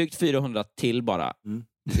sen drygt 400 till bara.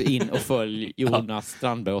 In och följ Jonas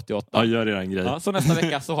Strandberg 88. Ja, gör det en grej. Ja, så nästa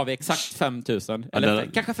vecka så har vi exakt 5 000.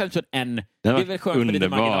 Eller kanske 5 001. Det är väl skönt med lite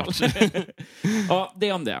marginal. Ja, det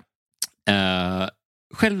är om det.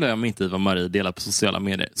 Själv lär jag mig inte i vad Marie delar på sociala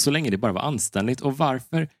medier så länge det bara var anständigt. Och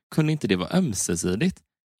varför kunde inte det vara ömsesidigt?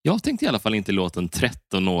 Jag tänkte i alla fall inte låta en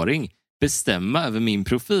 13-åring bestämma över min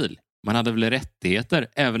profil. Man hade väl rättigheter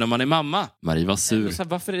även om man är mamma. Marie var sur.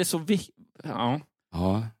 Varför är det så viktigt? Ja,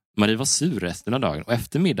 Marie var sur resten av dagen och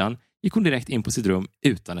efter middagen gick hon direkt in på sitt rum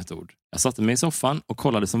utan ett ord. Jag satte mig i soffan och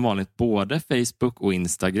kollade som vanligt både Facebook och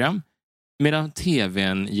Instagram medan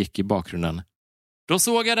tvn gick i bakgrunden. Då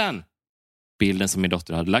såg jag den! Bilden som min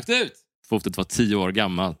dotter hade lagt ut. Fotot var 10 år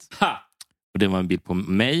gammalt. Och det var en bild på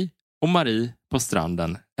mig och Marie på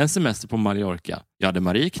stranden. En semester på Mallorca. Jag hade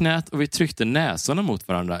Marie i knät och vi tryckte näsorna mot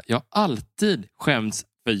varandra. Jag har alltid skämts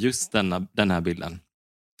för just den här bilden.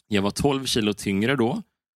 Jag var 12 kilo tyngre då.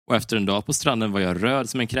 Och efter en dag på stranden var jag röd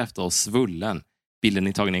som en kräfta och svullen. Bilden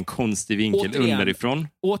är tagen i en konstig vinkel underifrån.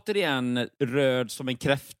 Återigen röd som en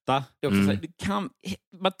kräfta. Det är också så här,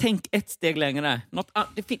 man tänk ett steg längre.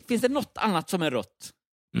 Finns det något annat som är rött?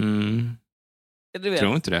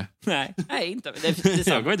 Tror inte det. Nej, inte. Det är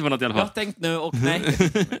jag går inte på något i alla fall. Jag har tänkt nu och nej.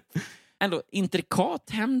 Ändå intrikat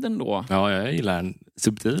hämnden då. Ja, jag gillar en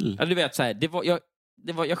subtil. Ja, du vet så här,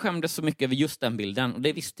 jag skämdes så mycket över just den bilden. Och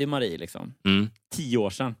det visste ju Marie liksom. 10 år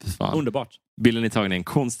sedan. Fan. Underbart. Bilden är tagen i en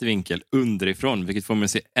konstig vinkel underifrån. Vilket får mig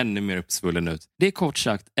att se ännu mer uppsvullen ut. Det är kort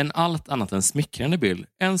sagt en allt annat än smickrande bild.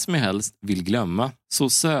 En som jag helst vill glömma. Så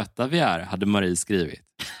söta vi är, hade Marie skrivit.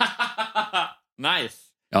 Nice.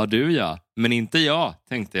 Ja, du ja. Men inte jag,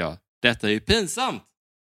 tänkte jag. Detta är ju pinsamt.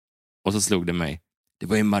 Och så slog det mig. Det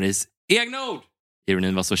var ju Maries egna ord.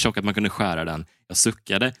 Ironin var så tjock att man kunde skära den. Jag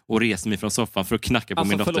suckade och reste mig från soffan för att knacka på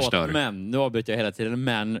min dotters dörr. Men, nu avbryter jag hela tiden.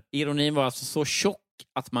 Men ironin var alltså så tjock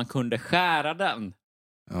att man kunde skära den.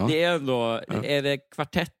 Ja. Det är ändå är det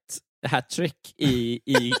kvartett hattrick i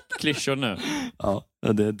klyschor nu. Ja,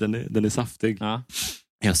 den är saftig. Ja.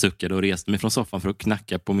 Jag suckade och reste mig från soffan för att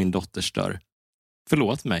knacka på min dotters dörr.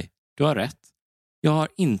 Förlåt mig, du har rätt. Jag har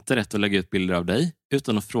inte rätt att lägga ut bilder av dig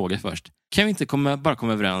utan att fråga först. Kan vi inte bara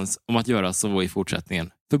komma överens om att göra så i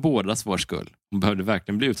fortsättningen? För bådas vår skull. Hon behövde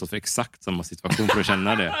verkligen bli utsatt för exakt samma situation för att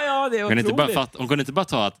känna det. Ja, det är hon kunde inte bara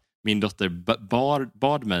ta att min dotter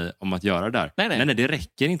bad mig om att göra det där. Nej, det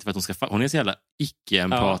räcker inte för att hon är så jävla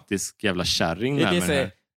icke-empatisk jävla kärring.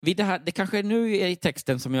 Det kanske är nu i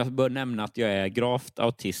texten som jag bör nämna att jag är gravt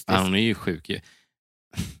autistisk. Ja, hon är ju sjuk.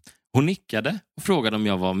 Hon nickade och frågade om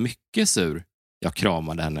jag var mycket sur. Jag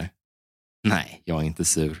kramade henne. Nej, jag är inte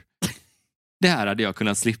sur. Det här hade jag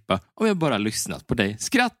kunnat slippa om jag bara lyssnat på dig.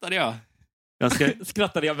 Skrattade jag.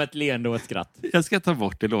 Skrattade jag med ett leende och ett skratt. Jag ska ta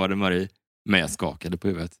bort det, lovade Marie. Men jag skakade på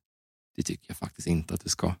huvudet. Det tycker jag faktiskt inte att du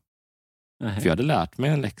ska. För jag hade lärt mig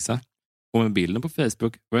en läxa. Och med bilden på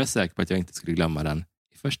Facebook var jag säker på att jag inte skulle glömma den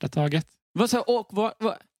i första taget.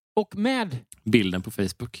 Och med? Bilden på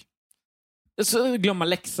Facebook. Så glömma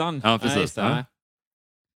läxan. Ja, precis. Nej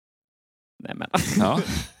men. Ja.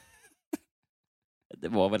 Det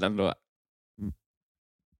var väl ändå...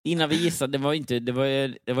 Innan vi gissade,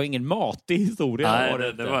 det var ingen matig historia.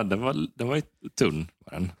 Nej, det var tunn.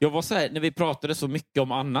 Var den. Jag var så här, när vi pratade så mycket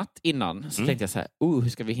om annat innan, så tänkte jag så här, hur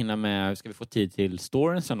ska vi hinna med, hur ska vi få tid till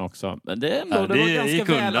storyn sen också? Men det var ganska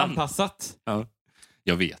väl anpassat. Ja.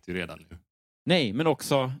 Jag vet ju redan nu. Nej, men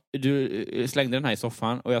också, du slängde den här i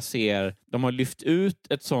soffan och jag ser, de har lyft ut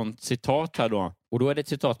ett sånt citat här då. Och då är det ett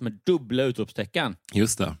citat med dubbla utropstecken.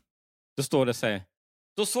 Just det. Då står det så här,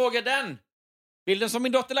 då såg jag den! Bilden som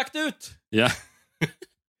min dotter lagt ut! Ja.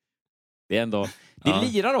 Det är ändå, det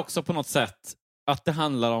lirar också på något sätt att det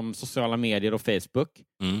handlar om sociala medier och Facebook.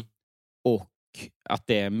 Och att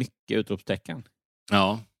det är mycket utropstecken.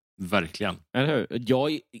 Ja, verkligen. Eller hur?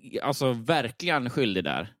 Jag är alltså verkligen skyldig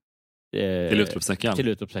där. Till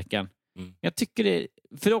utropstecken. Jag tycker det,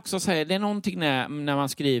 för också så här, det är någonting när man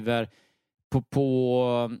skriver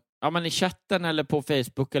på i chatten eller på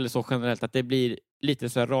Facebook eller så generellt, att det blir lite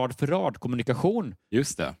så här rad för rad kommunikation.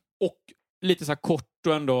 Just det. Och lite så här kort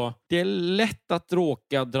och ändå, det är lätt att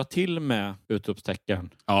råka dra till med utropstecken.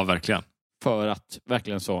 Ja, verkligen. För att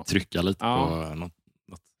verkligen så trycka lite på något.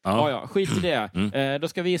 Ja, skit i det. Då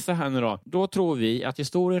ska vi gissa här nu då. Då tror vi att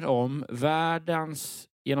historien om världens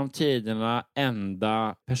genom tiderna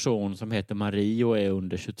enda person som heter Marie och är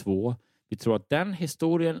under 22. Vi tror att den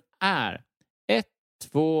historien är 1,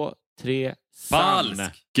 2, 3 sann.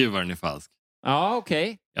 Falsk! Gud vad den är falsk. Ja, okej.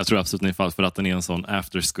 Okay. Jag tror absolut den är falsk för att den är en sån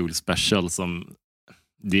after school special som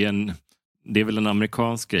det är väl en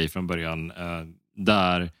amerikansk grej från början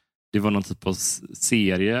där det var någon typ av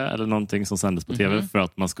serie eller någonting som sändes på tv för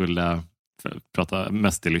att man skulle prata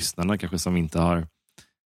mest till lyssnarna kanske som inte har.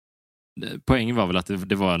 Poängen var väl att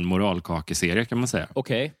det var en moralkakeserie kan man säga.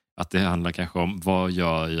 Okej. Okay. Att det handlar kanske om vad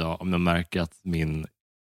gör jag om jag märker att min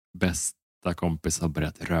bästa kompis har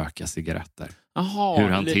börjat röka cigaretter. Aha, hur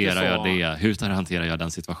hanterar jag det? Hur hanterar jag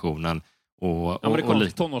den situationen?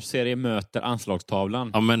 Amerikansk tonårsserie möter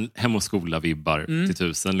anslagstavlan. Ja, men Hem och skola-vibbar till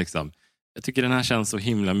 1000 liksom. Jag tycker den här känns så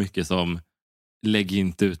himla mycket som lägg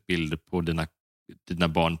inte ut bilder på dina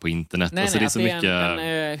barn på internet. Nej, alltså, det är så mycket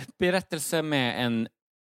en berättelse med en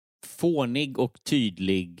fånig och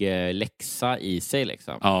tydlig läxa i sig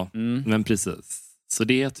liksom. Ja, men precis. Så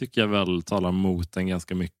det tycker jag väl talar mot den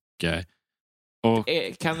ganska mycket. Och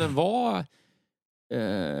kan den vara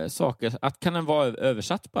kan den vara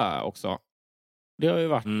översatt bara också? Det har ju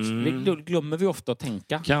varit, det glömmer vi ofta att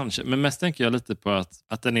tänka. Kanske, men mest tänker jag lite på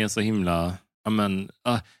att den är så himla,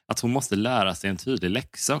 att hon måste lära sig en tydlig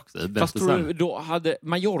läxa också. Fast tror du, då hade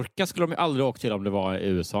Mallorca skulle de ju aldrig åka till om det var i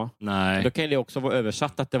USA. Nej. Då kan det också vara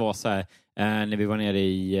översatt att det var så här, när vi var nere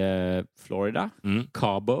i Florida,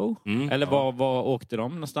 Cabo, eller var åkte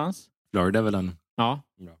de någonstans? Florida är väl en. Ja,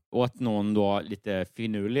 och att någon då lite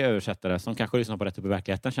finurlig översättare som kanske lyssnar på Rätt upp i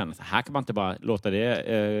verkligheten känner så här kan man inte bara låta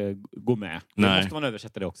det gå med. Då måste man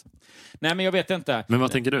översätta det också. Nej, men jag vet inte. Men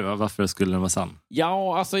vad tänker du? Varför skulle den vara sann?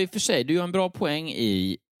 Ja, alltså i och för sig, du har en bra poäng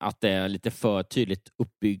i att det är lite för tydligt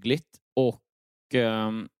uppbyggligt och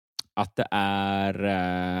att det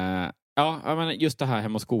är just det här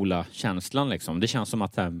hem och skola-känslan liksom. Det känns som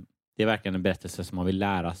att det är verkligen en berättelse som man vill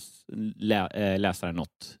läsa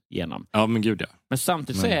något igenom. Ja, men gud ja. Men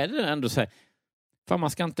samtidigt så är det ändå så här, fan, man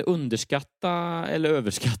ska inte underskatta eller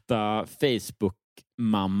överskatta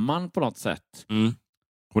Facebook-mamman på något sätt.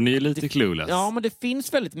 Hon är ju lite clueless. Ja, men det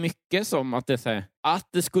finns väldigt mycket som att det säger att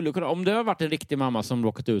det skulle kunna, om det har varit en riktig mamma som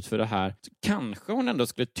råkat ut för det här, så kanske hon ändå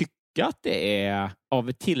skulle tycka att det är av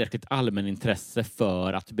ett tillräckligt allmänintresse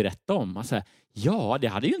för att berätta om. Alltså, ja, det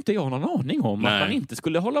hade ju inte jag någon aning om. Att man inte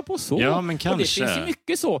skulle hålla på så. Ja, men kanske. Och det finns ju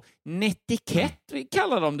mycket så netikett,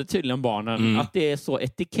 kallar de det tydligen barnen, att det är så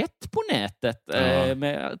etikett på nätet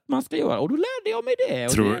med att man ska göra. Och då lärde jag mig det.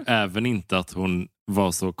 Jag tror även inte att hon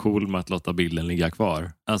var så cool med att låta bilden ligga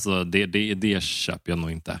kvar. Alltså, det köper jag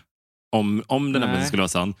nog inte. Om den här bilden skulle vara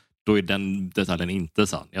sann, då är den detaljen inte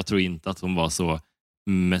sann. Jag tror inte att hon var så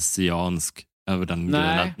messiansk över den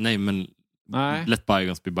grejen. Nej, men let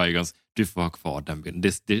bygons be bygons. Du får ha kvar den bilden.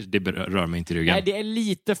 Det rör mig inte i ryggen. Nej, det är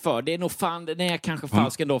lite för. Det är nog fan, det är kanske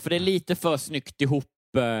falskt ändå. För det är lite för snyggt ihop.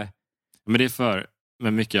 Men det är för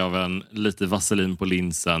med mycket av en lite vaselin på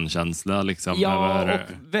linsen-känsla. Liksom, ja, och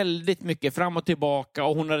väldigt mycket fram och tillbaka.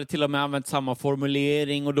 Och hon hade till och med använt samma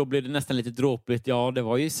formulering. Och då blev det nästan lite dråpligt. Ja, det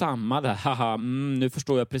var ju samma där. Haha, nu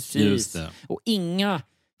förstår jag precis. Just det. Och inga...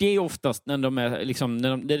 Det är oftast när de är liksom,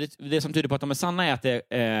 det som tyder på att de är sanna är att det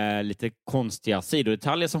är lite konstiga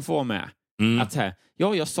sidodetaljer som får med. Att här,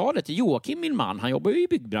 jag sa det till Joakim, min man, han jobbar ju i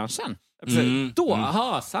byggbranschen.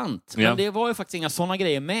 Sant. Men det var ju faktiskt inga såna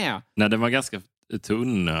grejer med. Nej, det var ganska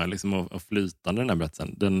tunn liksom, och flytande den här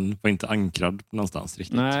berättelsen. Den var inte ankrad någonstans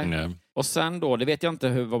riktigt. Nej. Och sen då, det vet jag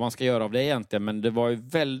inte vad man ska göra av det egentligen, men det var ju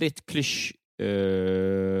väldigt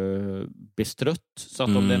bestrött. Så att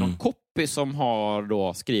om det är någon copy som har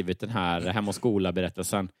då skrivit den här Hem och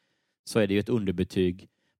skola-berättelsen, så är det ju ett underbetyg.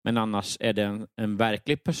 Men annars är det en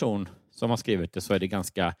verklig person som har skrivit det, så är det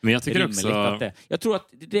ganska men jag tycker rimligt också... att det... Jag tror att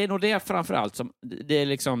det är nog det framförallt som... Det är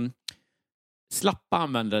liksom... Slappa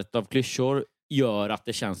användandet av klyschor gör att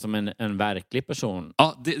det känns som en verklig person.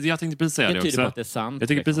 Ja, jag tänkte precis säga det också. Det tyder på att det är sant. Jag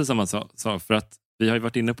tycker precis samma sak, för att vi har ju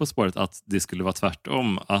varit inne på spåret att det skulle vara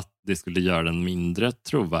tvärtom, att det skulle göra den mindre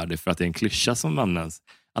trovärdig för att det är en klyscha som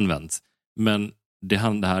används. Men det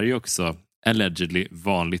här är ju också allegedly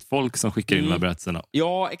vanligt folk som skickar in de här berättelserna.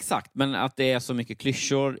 Ja, exakt. Men att det är så mycket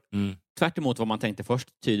klyschor, tvärt emot vad man tänkte först,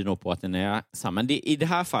 tyder nog på att den är sann. Men i det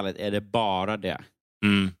här fallet är det bara det.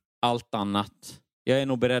 Allt annat. Jag är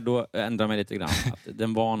nog beredd att ändra mig lite grann. Att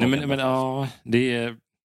den var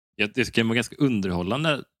det ska vara ganska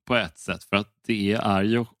underhållande på ett sätt. För att det är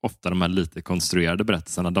ju ofta de här lite konstruerade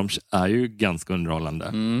berättelserna. De är ju ganska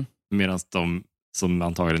underhållande. Medan de som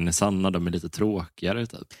antagligen är sanna, de är lite tråkigare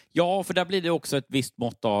typ. Ja, för där blir det också ett visst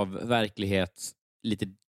mått av verklighet, lite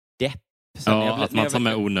depp. Att man tar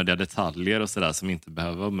med onödiga detaljer och sådär som inte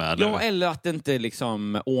behöver vara med. Ja, eller att det inte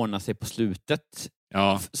liksom ordnar sig på slutet.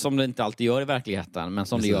 Ja. Som det inte alltid gör i verkligheten, men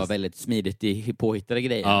som det gör väldigt smidigt i påhittade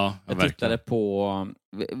grejer. Ja, jag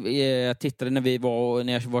tittade när jag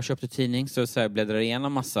var och köpte tidning, så bläddrade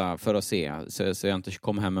igenom massa för att se, så jag inte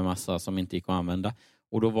kom hem med massa som inte gick att använda.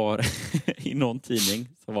 Och då var i någon tidning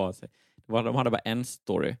så de hade bara en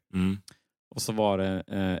story. Och så var det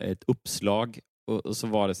ett uppslag. Och så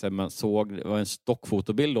var det så man såg, det var en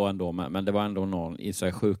stockfotobild då ändå, men det var ändå någon i så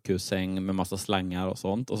här sjukhussäng med massa slangar och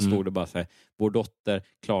sånt. Och så stod det bara så här: vår dotter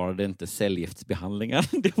klarade inte cellgiftsbehandlingen.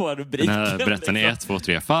 Det var rubriken. Den här berättelsen är 1, 2,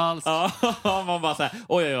 3 falskt. Ja, man bara så här,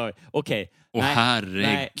 oj, okej. Herregud.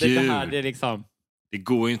 Nej, det här, det är liksom... Det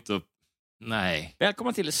går ju inte att... Nej.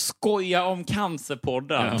 Välkommen till Skoja om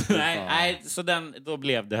cancerpodden. Ja, nej, så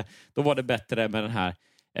då var det bättre med den här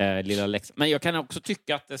lilla läxan. Men jag kan också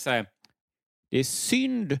tycka att det är så här, det är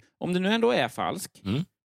synd, om det nu ändå är falsk,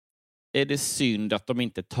 är det synd att de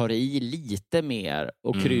inte tar i lite mer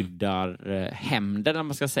och kryddar hämnden, om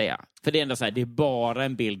man ska säga. För det är ändå så här, det är bara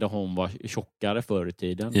en bild där hon var tjockare förr i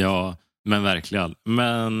tiden. Ja, men verkligen.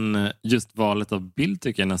 Men just valet av bild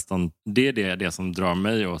tycker jag nästan, det är det som drar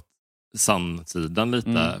mig åt sannsidan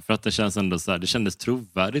lite. För att det känns ändå så här, det kändes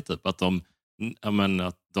trovärdigt typ att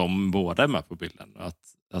de båda är med på bilden.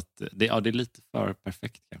 Att det är lite för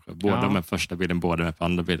perfekt kanske. Båda med första bilden, båda med på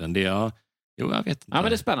andra bilden. Jag vet inte. Ja, men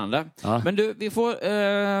det är spännande. Ja. Men du, vi får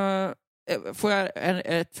jag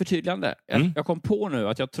ett förtydligande. Jag kom på nu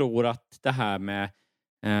att jag tror att det här med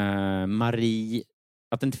Marie,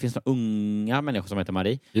 att det inte finns några unga människor som heter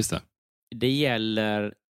Marie. Just det. Det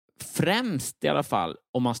gäller främst i alla fall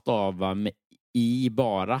om man stavar med i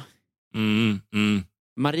bara.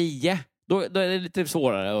 Marie. Då är det lite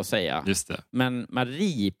svårare att säga. Just det. Men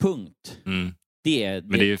Marie, punkt. Men det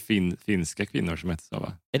är ju finska kvinnor som heter så,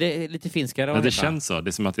 va? Är det lite finskare? Ja, det känns så. Det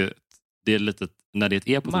är som att det är lite, när det är ett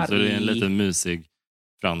epos så är det en lite mysig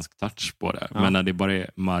fransk touch på det. Ja. Men när det bara är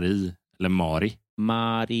Marie eller Mari.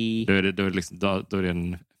 Då är det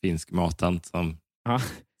en finsk matant som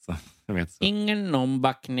vet så. Ingen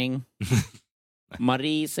ombackning.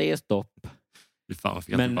 Marie säger stopp. Fan, man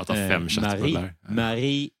fick inte prata 5 köttbullar.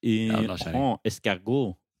 Marie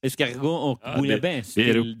escargot och bouillabaisse. Det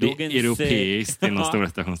är europeiskt inom stora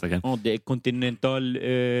stationstecken. Det är kontinental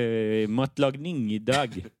matlagning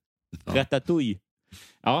idag. Ratatouille.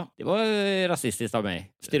 Ja, det var rasistiskt av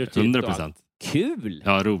mig. Stereotypt. 100%. Kul!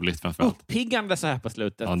 Ja, roligt framförallt. Uppiggande så här på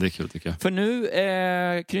slutet. Ja, det är kul tycker jag. För nu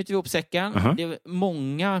knyter vi ihop säcken. Det är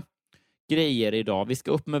många grejer idag. Vi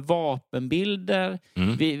ska upp med vapenbilder.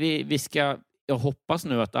 Vi ska... Jag hoppas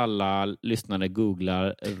nu att alla lyssnare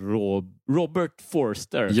googlar Robert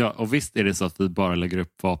Forster. Ja, och visst är det så att vi bara lägger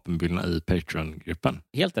upp vapenbilderna i Patreon-gruppen.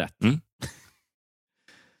 Helt rätt.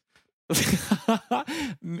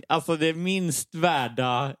 Alltså det minst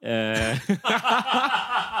värda...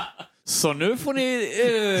 Så nu får ni...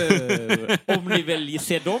 om ni vill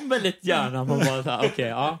se dem väldigt gärna.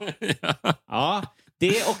 Ja,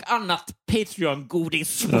 det och annat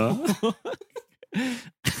Patreon-godis. Ja.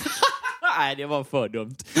 Nej, det var för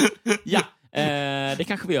dumt. Ja, det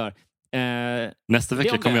kanske vi gör. Nästa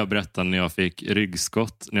vecka kommer jag berätta när jag fick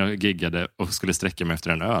ryggskott när jag giggade och skulle sträcka mig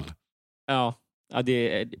efter en öl. Ja, Ja,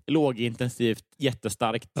 det är lågintensivt,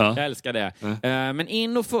 jättestarkt. Jag älskar det. Men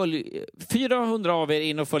in och följ 400 av er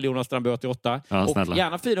in och följ Jonas Strandberg 88. Och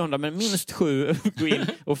gärna 400, men minst 7 gå in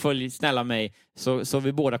och följ snälla mig så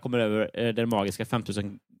vi båda kommer över den magiska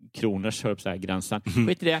 5000 kronors gränsen.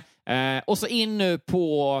 Skit i det. Och så in nu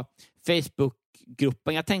på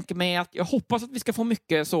Facebook-gruppen. Jag tänker mig att jag hoppas att vi ska få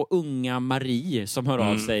mycket så unga Marie som hör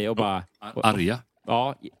av sig och bara... Arga.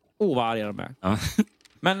 Ja, vad arga de är. Ja.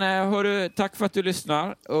 Men hörru, tack för att du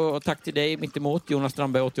lyssnar och tack till dig mitt emot Jonas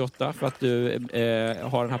Strandberg 88 för att du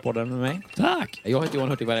har den här podden med mig. Tack! Jag heter Johan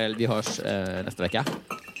Hurtig Varell. Vi hörs nästa vecka.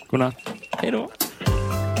 Godnatt. Hej då!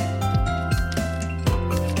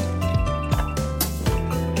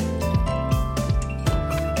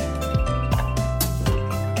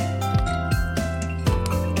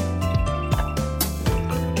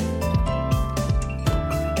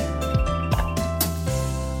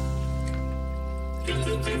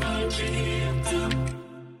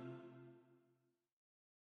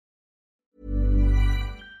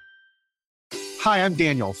 Hi, I'm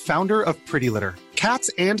Daniel, founder of Pretty Litter. Cats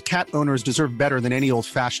and cat owners deserve better than any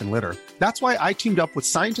old-fashioned litter. That's why I teamed up with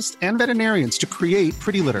scientists and veterinarians to create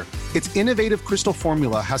Pretty Litter. Its innovative crystal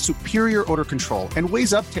formula has superior odor control and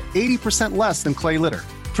weighs up to 80% less than clay litter.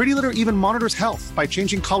 Pretty Litter even monitors health by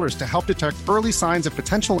changing colors to help detect early signs of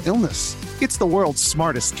potential illness. It's the world's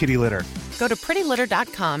smartest kitty litter. Go to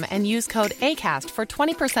prettylitter.com and use code ACAST for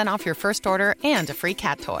 20% off your first order and a free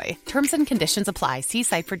cat toy. Terms and conditions apply. See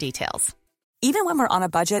site for details. Even when we're on a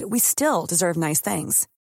budget, we still deserve nice things.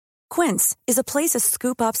 Quince is a place to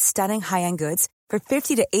scoop up stunning high-end goods for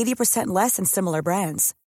 50 to 80% less than similar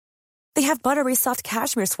brands. They have buttery soft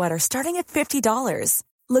cashmere sweaters starting at $50,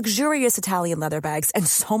 luxurious Italian leather bags, and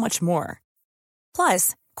so much more.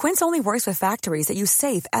 Plus, Quince only works with factories that use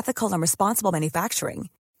safe, ethical, and responsible manufacturing.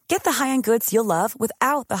 Get the high-end goods you'll love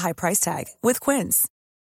without the high price tag with Quince.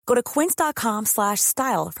 Go to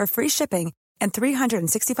quince.com/style for free shipping and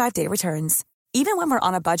 365-day returns. Even when we're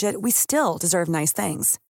on a budget, we still deserve nice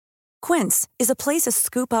things. Quince is a place to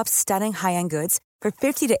scoop up stunning high-end goods for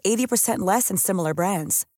 50 to 80% less than similar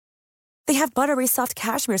brands. They have buttery soft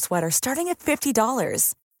cashmere sweaters starting at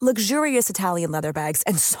 $50, luxurious Italian leather bags,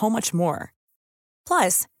 and so much more.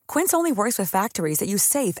 Plus, Quince only works with factories that use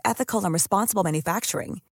safe, ethical, and responsible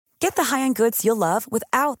manufacturing. Get the high-end goods you'll love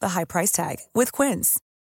without the high price tag with Quince.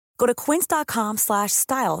 Go to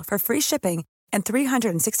quince.com/style for free shipping and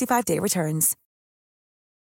 365-day returns.